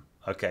awesome.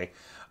 Okay,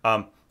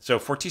 so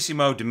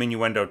fortissimo,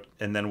 diminuendo,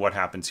 and then what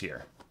happens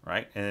here,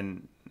 right?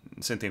 And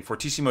same thing,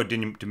 fortissimo,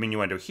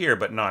 diminuendo here,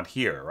 but not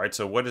here, right?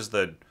 So what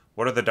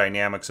are the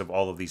dynamics of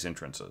all of these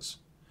entrances?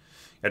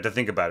 You have to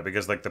think about it,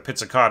 because like the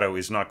pizzicato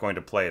is not going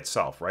to play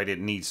itself, right? It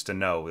needs to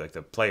know, like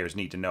the players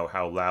need to know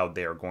how loud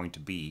they are going to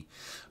be,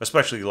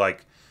 especially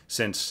like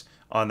since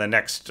on the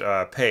next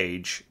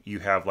page you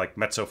have like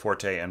mezzo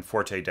forte and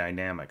forte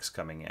dynamics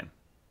coming in.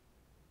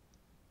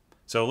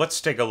 So let's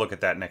take a look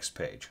at that next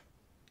page.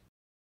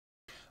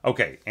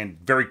 Okay, and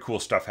very cool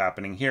stuff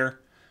happening here.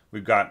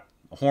 We've got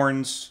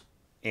horns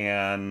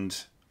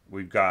and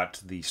we've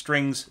got the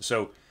strings.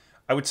 So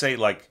I would say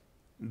like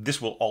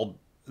this will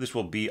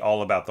be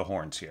all about the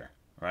horns here,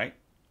 right?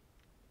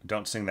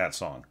 Don't sing that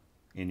song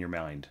in your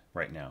mind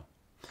right now.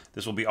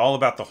 This will be all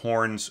about the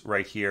horns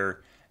right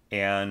here,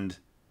 and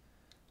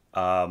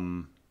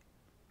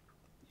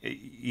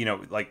you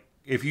know, like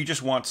if you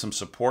just want some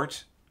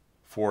support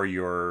for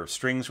your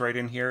strings right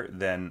in here,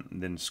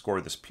 then score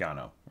this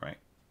piano, right?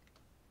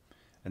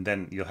 And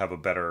then you'll have a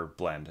better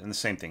blend. And the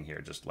same thing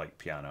here, just like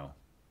piano.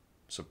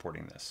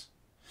 supporting this.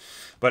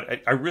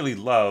 But I really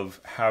love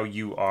how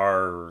you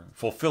are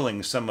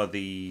fulfilling some of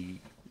the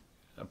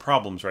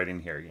problems right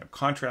in here. You know,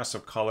 contrast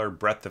of color,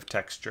 breadth of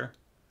texture,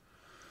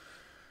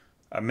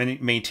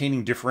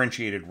 maintaining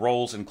differentiated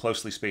roles and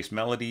closely spaced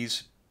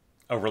melodies,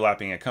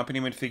 overlapping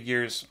accompaniment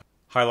figures,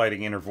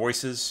 highlighting inner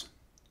voices.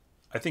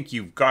 I think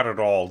you've got it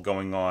all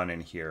going on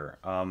in here.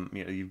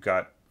 You know, you've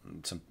got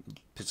some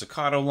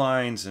pizzicato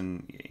lines,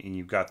 and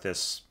you've got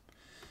this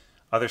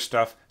other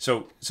stuff.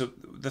 So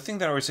the thing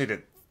that I always say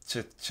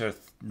to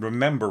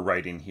remember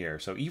right in here.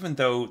 So even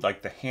though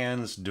like the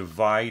hands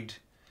divide,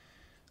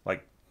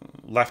 like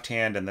left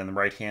hand and then the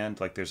right hand,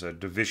 like there's a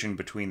division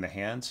between the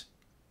hands,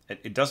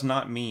 it does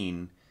not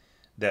mean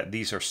that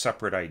these are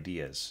separate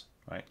ideas,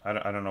 right?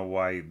 I don't know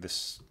why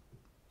this.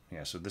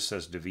 Yeah, so this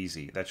says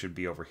divisi. That should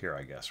be over here,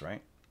 I guess,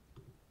 right?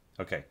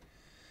 Okay,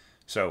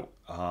 so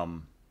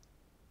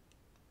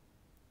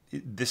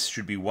this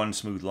should be one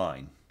smooth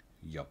line.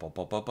 Right,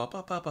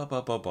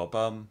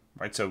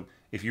 so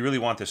if you really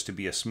want this to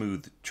be a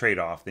smooth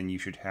trade-off, then you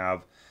should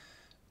have,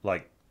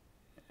 like,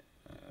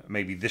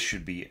 maybe this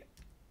should be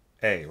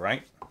A,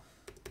 right?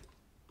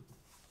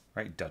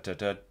 Right,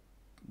 da-da-da,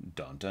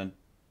 dun-dun,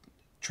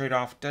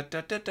 trade-off,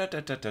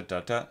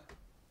 da-da-da-da-da-da-da-da.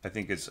 I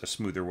think it's a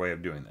smoother way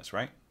of doing this,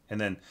 right?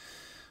 And then,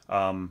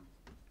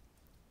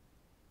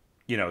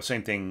 you know,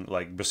 same thing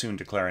like bassoon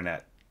to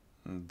clarinet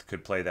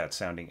could play that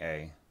sounding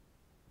A,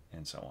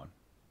 and so on.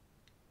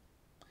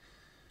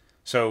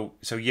 So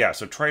yeah,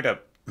 so try to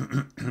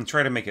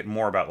try to make it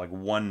more about like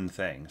one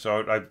thing.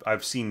 So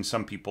I've seen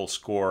some people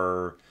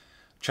score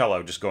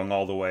cello just going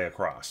all the way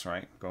across,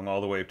 right? Going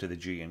all the way up to the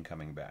G and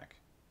coming back.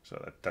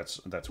 So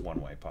that's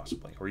one way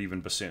possibly, or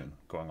even bassoon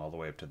going all the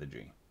way up to the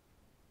G.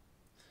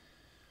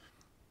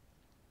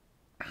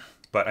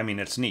 But I mean,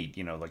 it's neat,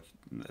 you know. Like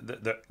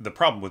the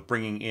problem with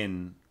bringing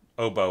in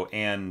oboe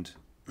and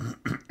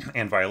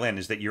and violin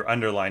is that you're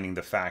underlining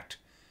the fact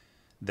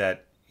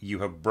that you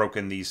have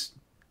broken these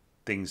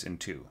things in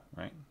two,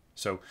 right?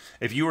 So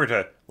if you were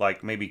to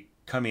like maybe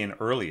come in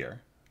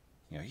earlier,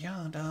 you know,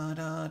 yeah, da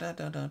da da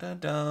da da da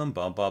dum,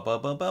 bum bum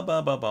bum bum bum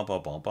bum bum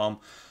bum bum bum,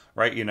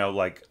 right? You know,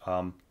 like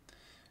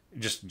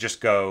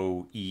just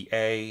go E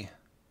A,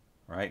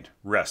 right?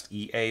 Rest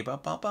E A, bum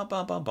bum bum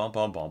bum bum bum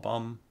bum bum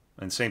bum,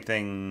 and same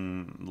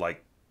thing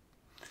like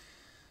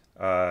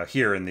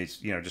here in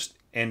these, you know, just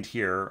end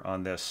here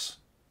on this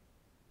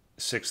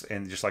sixth,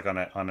 and just like on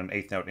an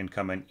eighth note and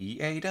come in E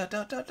A da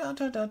da da da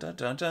da da da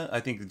da da. I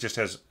think it just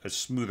has a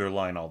smoother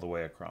line all the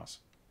way across.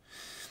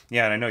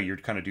 Yeah, and I know you're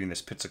kind of doing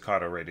this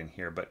pizzicato right in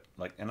here, but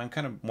like, and I'm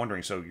kind of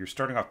wondering, so you're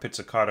starting off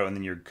pizzicato and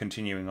then you're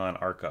continuing on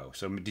arco.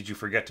 So did you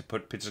forget to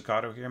put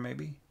pizzicato here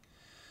maybe?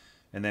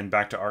 And then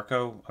back to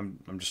arco?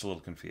 I'm just a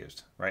little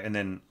confused, right? And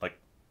then like,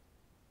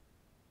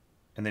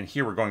 and then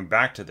here we're going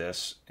back to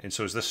this, and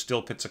so is this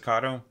still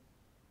pizzicato?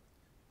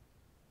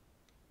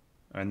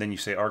 And then you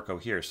say arco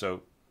here,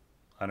 so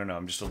I don't know,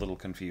 I'm just a little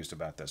confused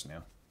about this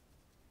now.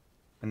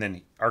 And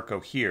then arco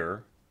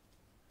here,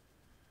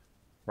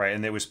 right,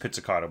 and it was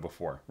pizzicato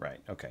before,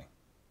 right, okay.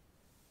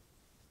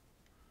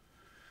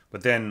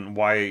 But then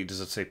why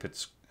does it say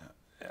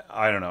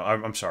I don't know,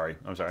 I'm sorry,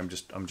 I'm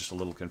just a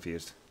little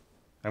confused.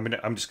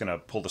 I'm just gonna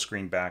pull the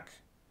screen back.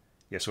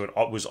 Yeah, so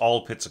it was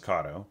all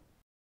pizzicato.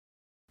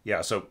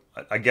 Yeah, so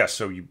I guess,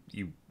 so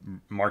you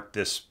marked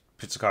this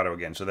pizzicato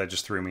again, so that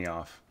just threw me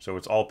off. So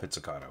it's all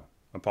pizzicato.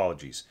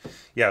 Apologies.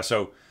 Yeah,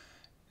 so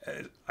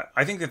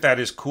I think that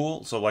is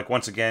cool. So like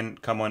once again,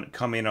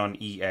 come in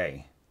on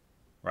EA,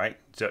 right?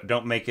 So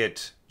don't make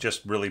it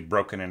just really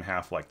broken in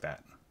half like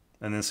that.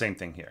 And then same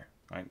thing here,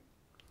 right?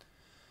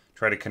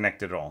 Try to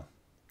connect it all.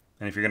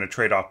 And if you're going to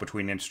trade off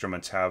between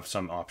instruments, have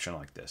some option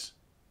like this.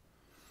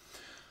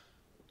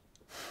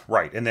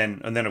 Right, and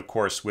then of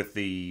course with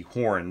the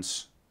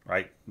horns,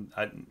 right?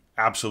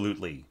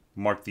 Absolutely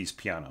mark these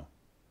piano,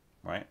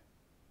 right?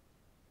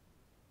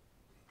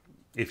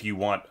 If you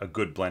want a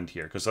good blend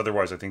here, because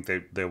otherwise I think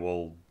they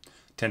will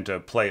tend to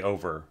play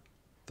over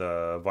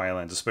the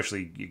violins,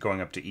 especially going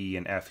up to E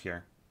and F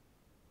here.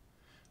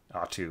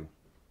 A2.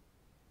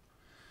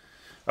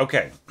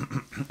 Okay,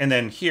 and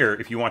then here,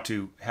 if you want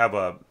to have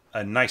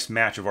a nice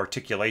match of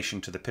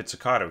articulation to the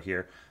pizzicato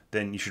here,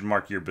 then you should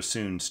mark your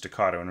bassoon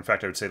staccato. And in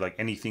fact, I would say like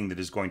anything that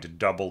is going to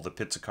double the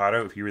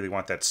pizzicato, if you really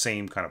want that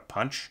same kind of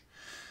punch,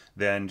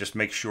 then just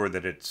make sure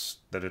that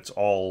it's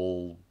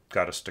all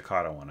got a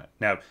staccato on it.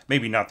 Now,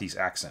 maybe not these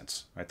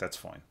accents, right? That's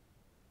fine.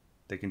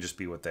 They can just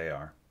be what they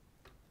are.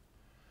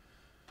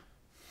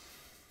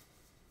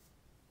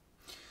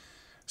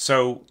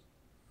 So,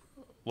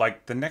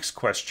 like, the next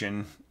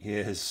question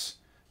is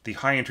the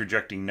high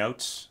interjecting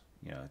notes.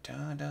 You know,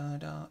 da da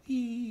da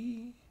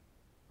e,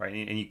 right?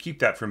 And you keep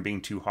that from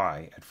being too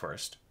high at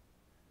first,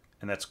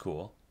 and that's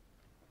cool.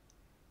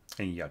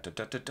 And ya da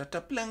da da da da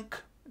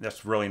blink.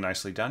 That's really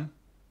nicely done.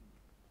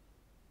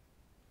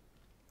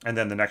 And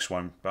then the next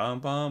one, bum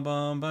bum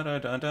bum ba da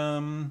da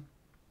dum,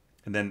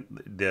 and then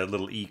the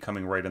little E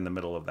coming right in the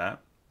middle of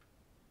that.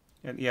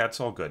 And yeah, it's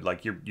all good.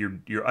 Like you're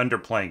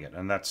underplaying it,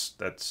 and that's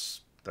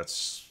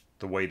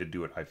the way to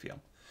do it, I feel.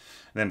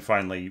 And then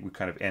finally, we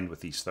kind of end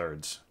with these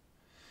thirds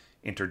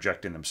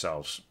interjecting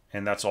themselves.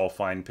 And that's all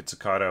fine.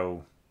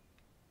 Pizzicato,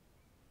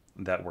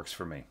 that works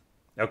for me.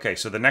 Okay,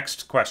 so the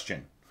next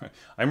question.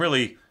 I'm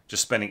really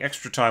just spending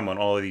extra time on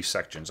all of these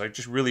sections. I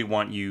just really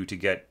want you to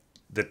get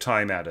the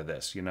time out of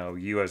this. You know,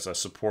 you as a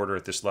supporter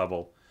at this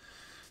level,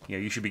 you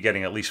know, you should be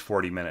getting at least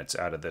 40 minutes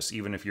out of this,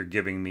 even if you're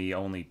giving me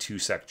only 2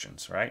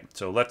 sections, right?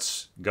 So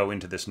let's go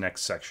into this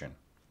next section.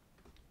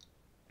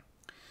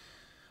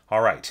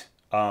 All right.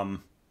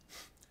 Our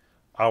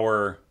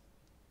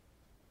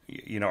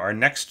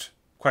next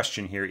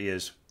question here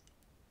is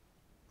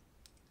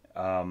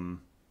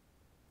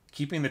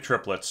keeping the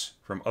triplets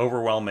from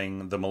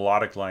overwhelming the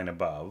melodic line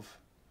above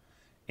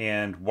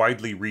and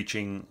widely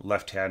reaching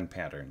left-hand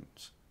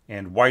patterns.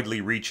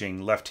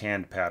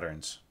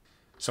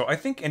 So I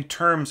think in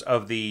terms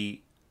of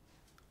the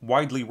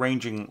widely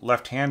ranging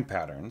left-hand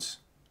patterns,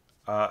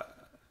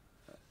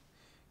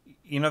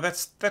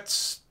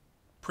 that's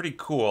pretty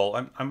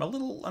cool. I'm a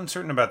little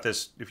uncertain about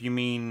this, if you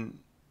mean,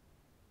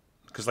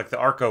 because like the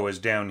arco is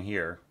down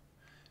here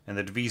and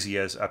the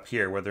divisia is up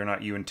here, whether or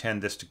not you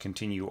intend this to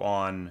continue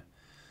on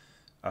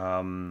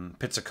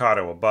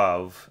pizzicato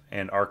above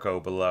and arco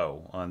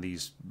below on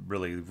these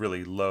really,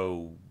 really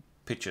low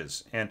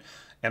pitches. And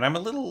I'm a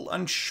little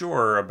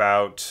unsure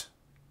about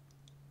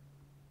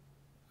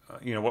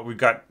what we've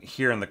got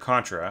here in the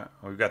contra.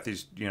 We've got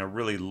these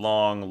really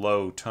long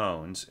low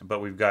tones,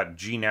 but we've got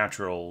G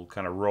natural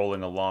kind of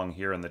rolling along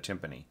here in the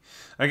timpani.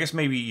 I guess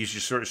maybe you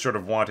just sort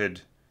of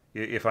wanted,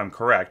 if I'm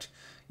correct,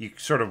 you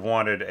sort of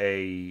wanted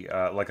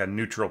a like a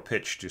neutral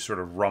pitch to sort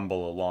of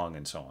rumble along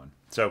and so on.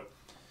 So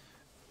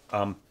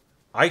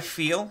I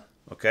feel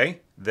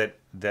that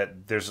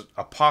there's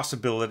a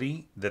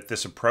possibility that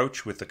this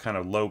approach with the kind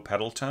of low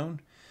pedal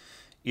tone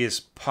is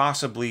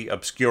possibly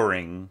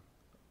obscuring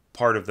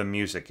part of the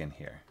music in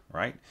here,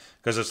 right?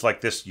 Because it's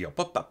like this, I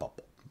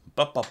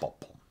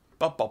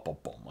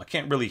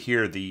can't really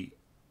hear the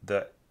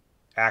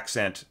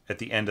accent at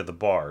the end of the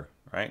bar,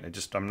 right?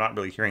 I'm not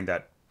really hearing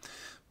that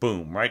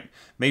boom, right?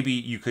 Maybe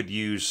you could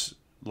use,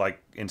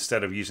 like,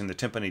 instead of using the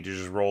timpani to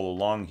just roll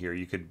along here,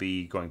 you could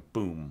be going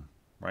boom,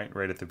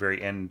 right at the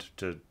very end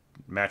to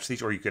match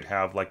these, or you could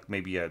have like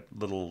maybe a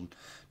little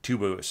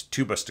tuba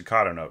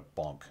staccato note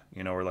bonk,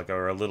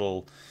 or a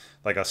little,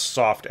 like a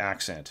soft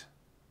accent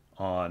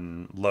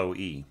on low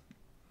E.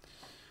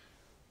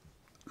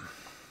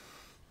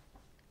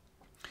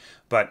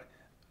 But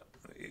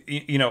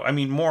I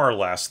mean, more or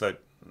less the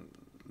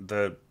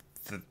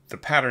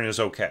pattern is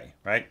okay,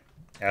 right?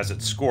 As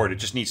it's scored, it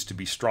just needs to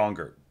be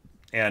stronger.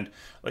 And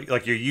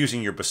like you're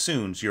using your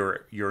bassoons,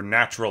 your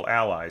natural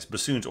allies,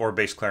 bassoons or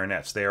bass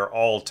clarinets, they are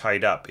all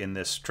tied up in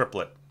this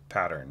triplet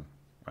pattern,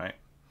 right?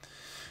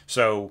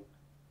 So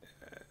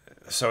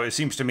it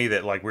seems to me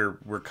that like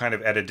we're kind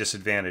of at a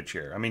disadvantage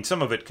here. I mean,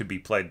 some of it could be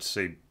played,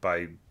 say,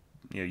 by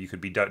you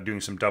could be doing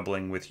some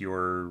doubling with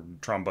your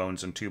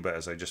trombones and tuba,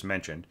 as I just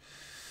mentioned.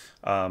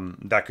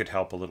 That could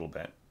help a little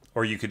bit,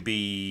 or you could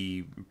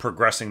be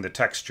progressing the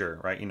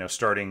texture, right?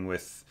 Starting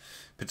with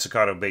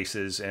pizzicato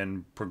basses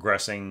and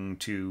progressing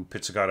to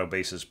pizzicato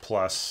basses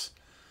plus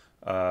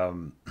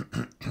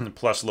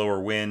plus lower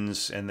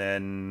winds, and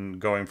then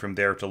going from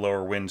there to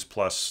lower winds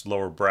plus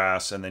lower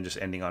brass, and then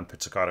just ending on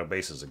pizzicato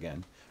basses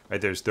again.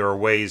 Right? There are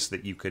ways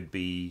that you could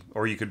be,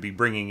 or you could be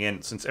bringing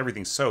in, since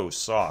everything's so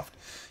soft,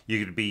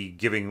 you could be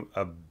giving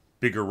a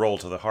bigger role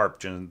to the harp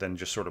than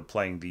just sort of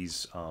playing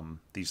these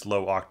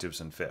low octaves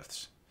and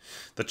fifths.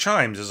 The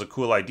chimes is a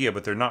cool idea,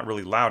 but they're not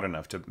really loud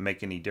enough to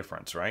make any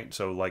difference, right?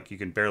 So like you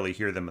can barely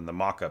hear them in the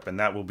mock-up, and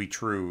that will be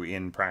true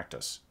in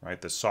practice, right?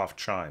 The soft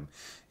chime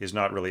is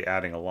not really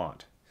adding a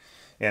lot.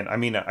 And I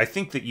mean, I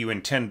think that you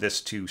intend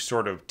this to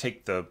sort of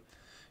take to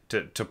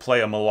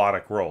play a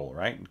melodic role,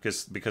 right?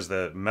 Because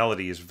the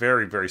melody is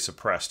very, very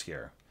suppressed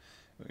here.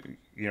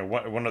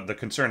 One of the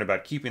concern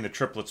about keeping the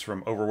triplets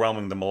from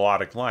overwhelming the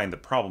melodic line, the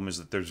problem is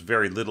that there's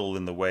very little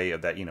in the way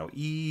of that,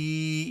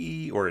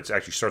 E, or it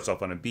actually starts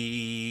off on a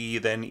B,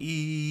 then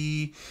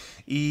E,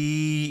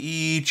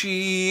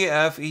 G,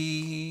 F,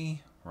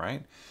 E,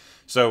 right?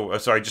 So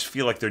I just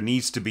feel like there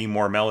needs to be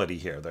more melody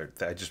here.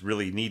 I just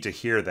really need to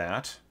hear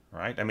that,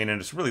 right? I mean,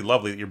 and it's really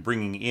lovely that you're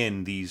bringing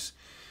in these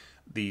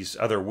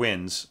other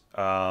winds,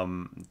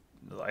 and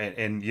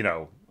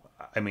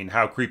I mean,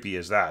 how creepy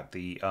is that?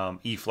 The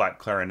E-flat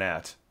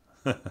clarinet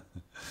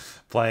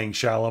playing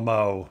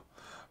Chalumeau,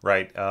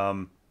 right?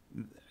 That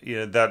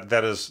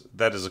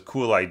is a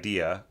cool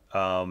idea.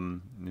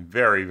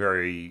 Very,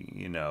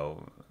 very,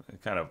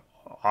 kind of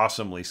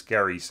awesomely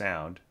scary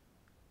sound.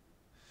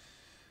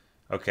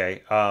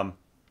 Okay,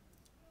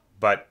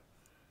 but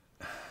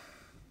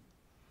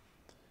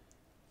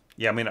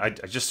yeah, I mean, I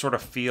just sort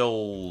of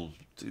feel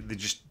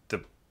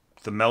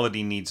the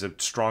melody needs a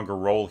stronger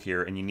role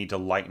here, and you need to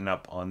lighten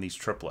up on these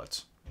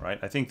triplets, right?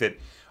 I think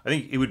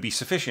it would be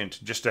sufficient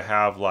just to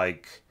have,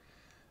 like,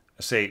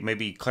 say,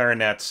 maybe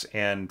clarinets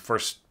and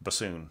first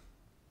bassoon,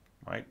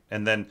 right?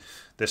 And then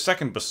the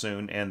second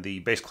bassoon and the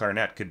bass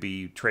clarinet could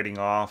be trading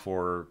off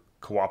or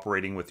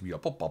cooperating with,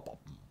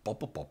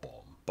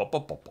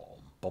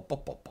 bum,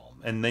 bum, bum,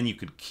 bum. And then you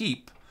could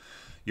keep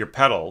your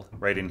pedal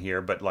right in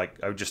here, but like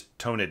I would just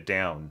tone it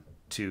down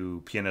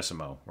to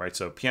pianissimo, right?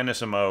 So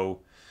pianissimo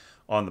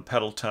on the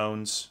pedal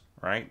tones,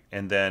 right?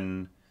 And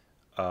then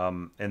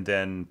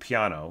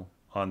piano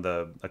on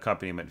the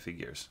accompaniment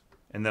figures.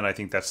 And then I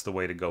think that's the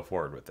way to go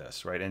forward with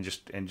this, right? And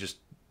just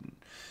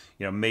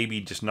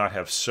maybe just not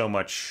have so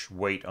much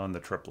weight on the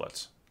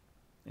triplets.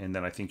 And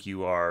then I think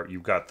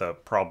you've got the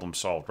problem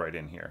solved right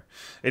in here.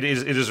 It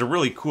is a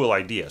really cool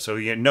idea. So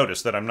you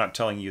notice that I'm not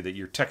telling you that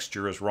your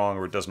texture is wrong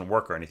or it doesn't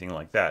work or anything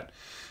like that.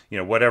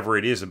 Whatever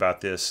it is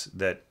about this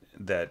that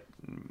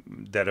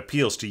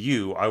appeals to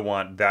you, I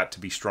want that to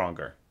be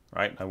stronger,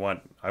 right? I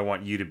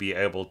want you to be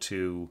able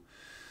to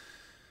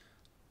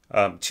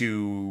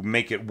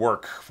make it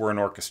work for an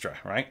orchestra,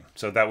 right?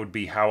 So that would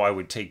be how I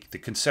would take the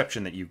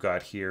conception that you've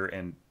got here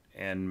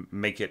and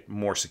make it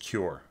more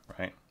secure,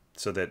 right?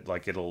 So that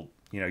like it'll,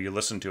 you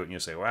listen to it and you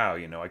say, wow,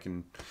 I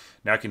can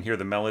hear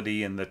the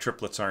melody and the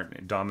triplets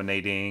aren't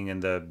dominating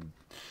and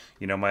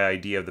my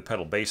idea of the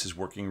pedal bass is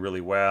working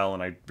really well,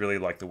 and I really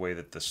like the way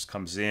that this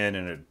comes in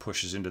and it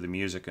pushes into the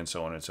music and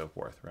so on and so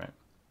forth, right?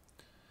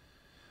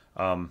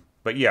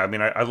 But yeah, I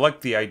mean, I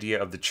like the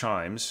idea of the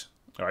chimes,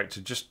 all right?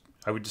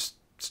 I would just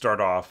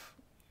start off,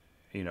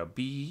 B,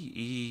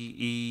 E,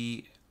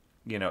 E,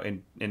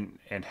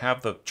 and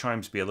have the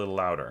chimes be a little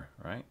louder,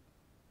 right?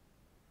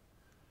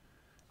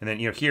 And then,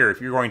 here,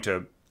 if you're going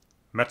to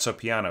mezzo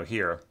piano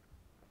here,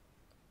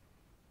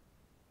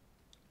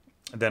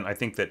 then I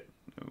think that,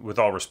 with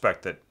all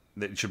respect, that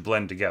it should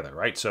blend together,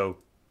 right? So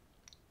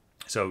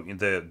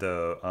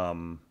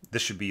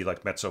this should be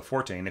like mezzo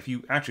forte. And if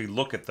you actually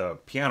look at the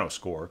piano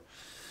score,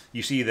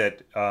 you see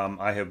that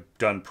I have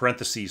done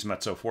parentheses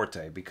mezzo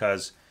forte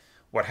because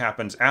what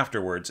happens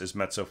afterwards is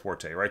mezzo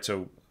forte, right?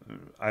 So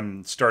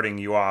I'm starting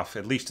you off,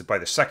 at least by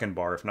the second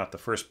bar, if not the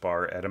first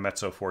bar, at a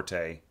mezzo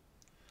forte,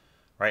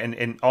 right?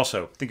 And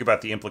also think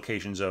about the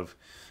implications of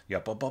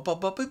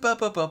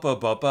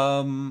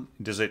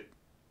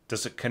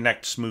does it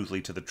connect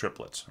smoothly to the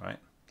triplets, right?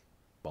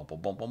 Bum,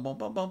 bum, bum, bum, bum,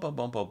 bum, bum, bum,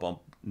 bum, bum, bum.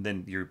 And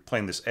then you're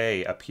playing this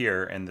A up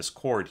here and this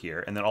chord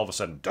here, and then all of a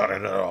sudden,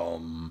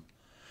 da-da-da-dum,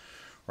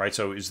 right?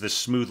 So is this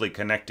smoothly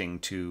connecting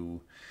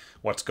to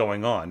what's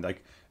going on?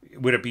 Like,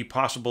 would it be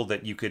possible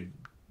that you could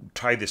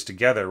tie this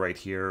together right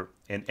here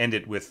and end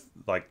it with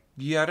like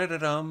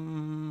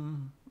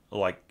ya-da-da-dum,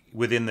 like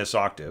within this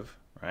octave,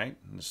 right?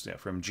 This,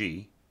 from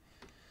G,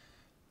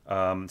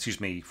 from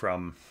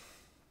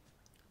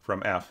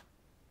F,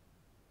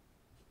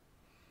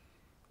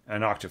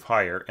 an octave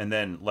higher, and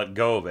then let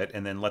go of it,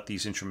 and then let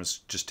these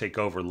instruments just take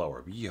over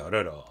lower.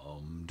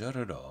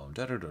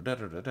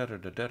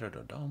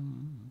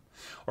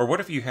 Or what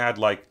if you had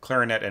like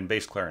clarinet and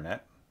bass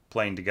clarinet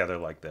playing together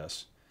like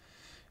this,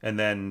 and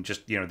then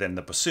just then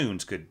the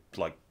bassoons could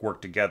like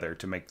work together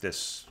to make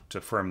this,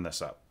 to firm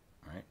this up,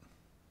 right?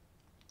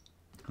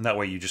 And that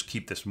way you just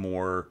keep this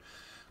more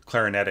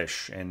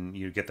clarinetish, and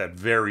you get that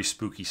very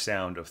spooky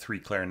sound of three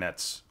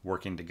clarinets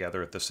working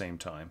together at the same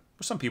time.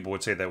 Some people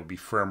would say that would be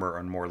firmer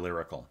and more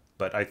lyrical,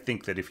 but I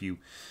think that if you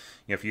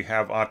have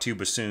A2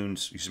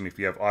 bassoons, if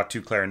you have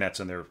A2 clarinets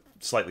and they're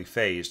slightly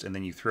phased, and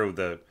then you throw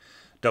the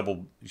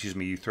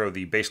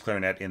bass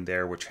clarinet in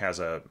there, which has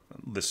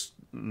this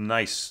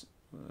nice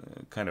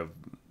kind of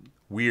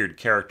weird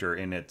character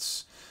in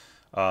its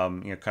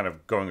kind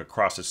of going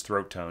across its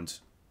throat tones.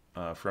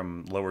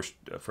 From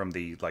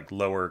the like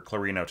lower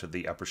clarino to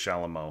the upper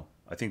shallow.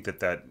 I think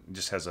that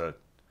just has a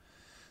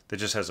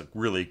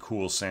really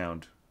cool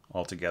sound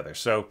altogether.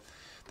 So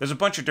there's a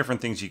bunch of different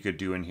things you could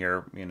do in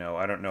here.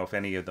 I don't know if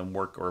any of them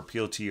work or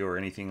appeal to you or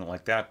anything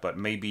like that, but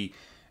maybe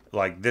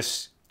like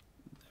this,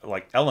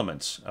 like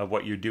elements of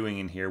what you're doing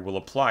in here will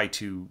apply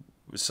to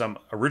some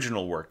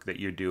original work that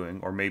you're doing,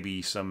 or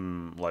maybe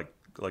some like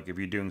if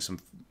you're doing some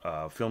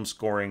film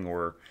scoring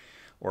or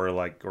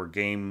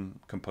game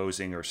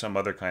composing or some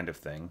other kind of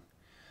thing,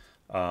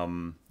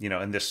 and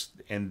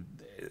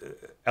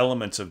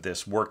elements of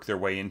this work their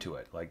way into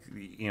it. Like,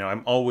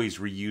 I'm always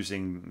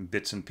reusing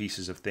bits and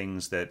pieces of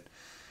things that,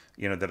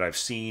 that I've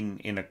seen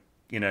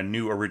in a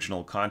new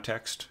original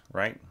context,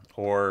 right?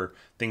 Or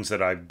things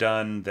that I've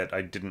done that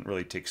I didn't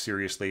really take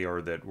seriously,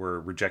 or that were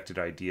rejected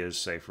ideas,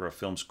 say for a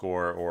film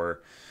score,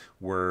 or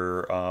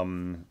were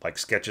like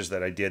sketches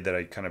that I did that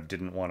I kind of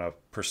didn't want to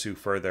pursue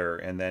further,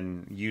 and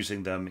then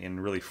using them in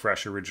really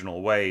fresh,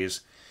 original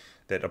ways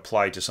that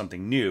apply to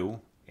something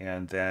new,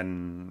 and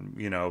then,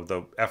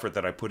 the effort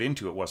that I put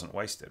into it wasn't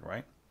wasted,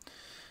 right?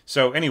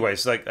 So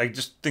anyways, like, I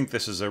just think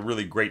this is a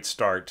really great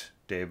start,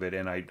 David,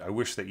 and I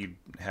wish that you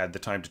had the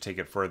time to take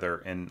it further,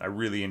 and I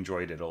really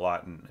enjoyed it a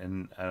lot,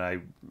 and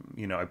I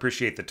I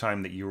appreciate the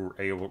time that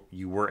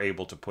you were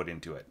able to put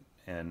into it.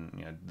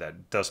 And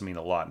that does mean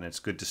a lot, and it's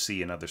good to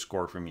see another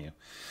score from you.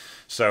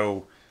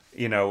 So,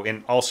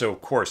 and also,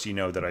 of course,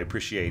 that I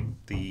appreciate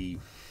the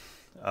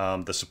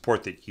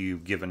support that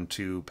you've given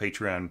to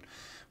Patreon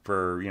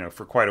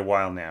for quite a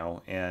while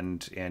now,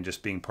 and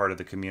just being part of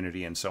the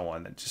community and so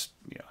on. That just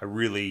I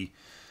really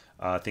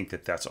I think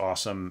that that's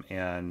awesome,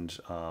 and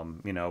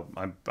you know,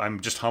 I'm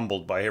just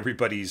humbled by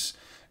everybody's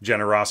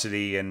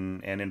generosity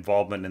and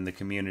involvement in the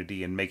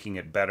community and making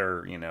it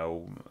better, you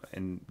know,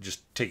 and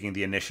just taking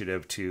the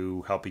initiative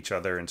to help each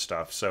other and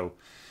stuff. So,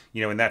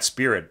 you know, in that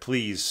spirit,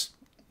 please,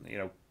 you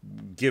know,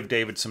 give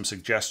David some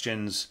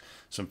suggestions,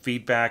 some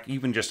feedback,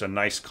 even just a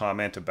nice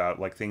comment about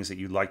like things that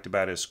you liked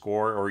about his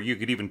score, or you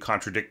could even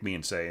contradict me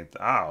and say,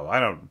 "Oh, I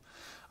don't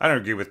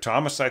agree with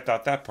Thomas. I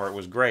thought that part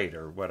was great,"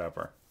 or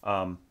whatever.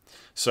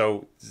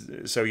 So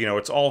you know,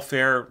 it's all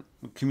fair.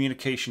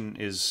 Communication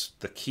is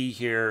the key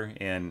here,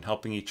 and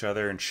helping each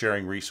other and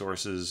sharing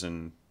resources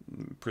and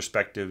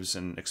perspectives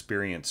and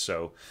experience.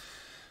 So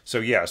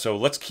yeah, so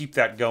let's keep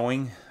that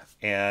going.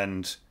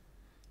 And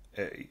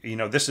you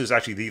know, this is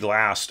actually the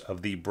last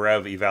of the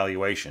Brev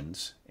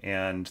evaluations,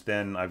 and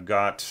then I've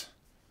got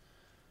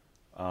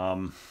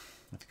I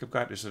think I've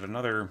got, is it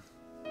another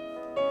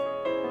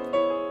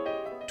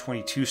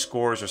 22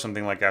 scores or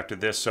something like after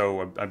this?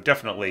 So I'm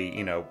definitely,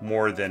 you know,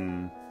 more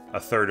than a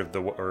third of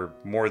the, or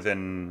more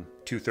than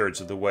 2/3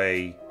 of the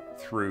way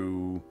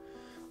through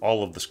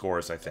all of the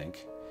scores, I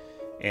think.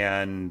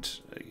 And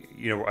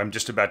you know, I'm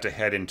just about to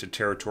head into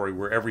territory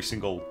where every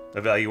single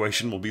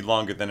evaluation will be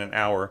longer than an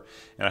hour,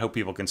 and I hope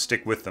people can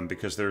stick with them,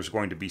 because there's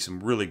going to be some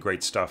really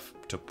great stuff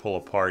to pull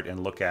apart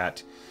and look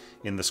at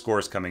in the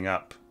scores coming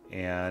up.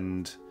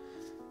 And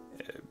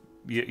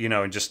you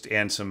know,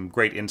 and some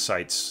great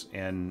insights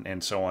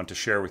and so on to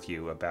share with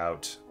you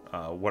about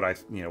what I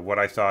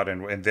thought,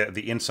 and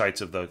the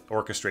insights of the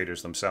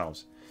orchestrators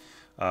themselves,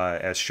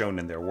 as shown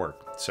in their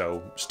work.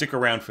 So stick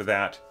around for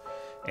that,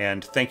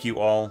 and thank you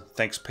all.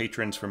 Thanks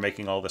patrons for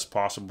making all this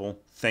possible.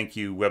 Thank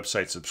you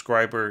website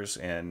subscribers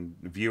and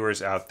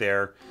viewers out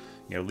there,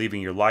 you know,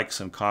 leaving your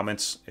likes and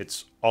comments.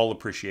 It's all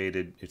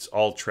appreciated. It's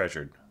all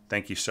treasured.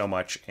 Thank you so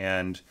much.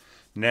 And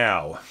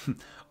now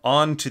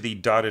on to the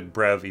dotted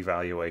Brev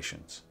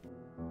evaluations.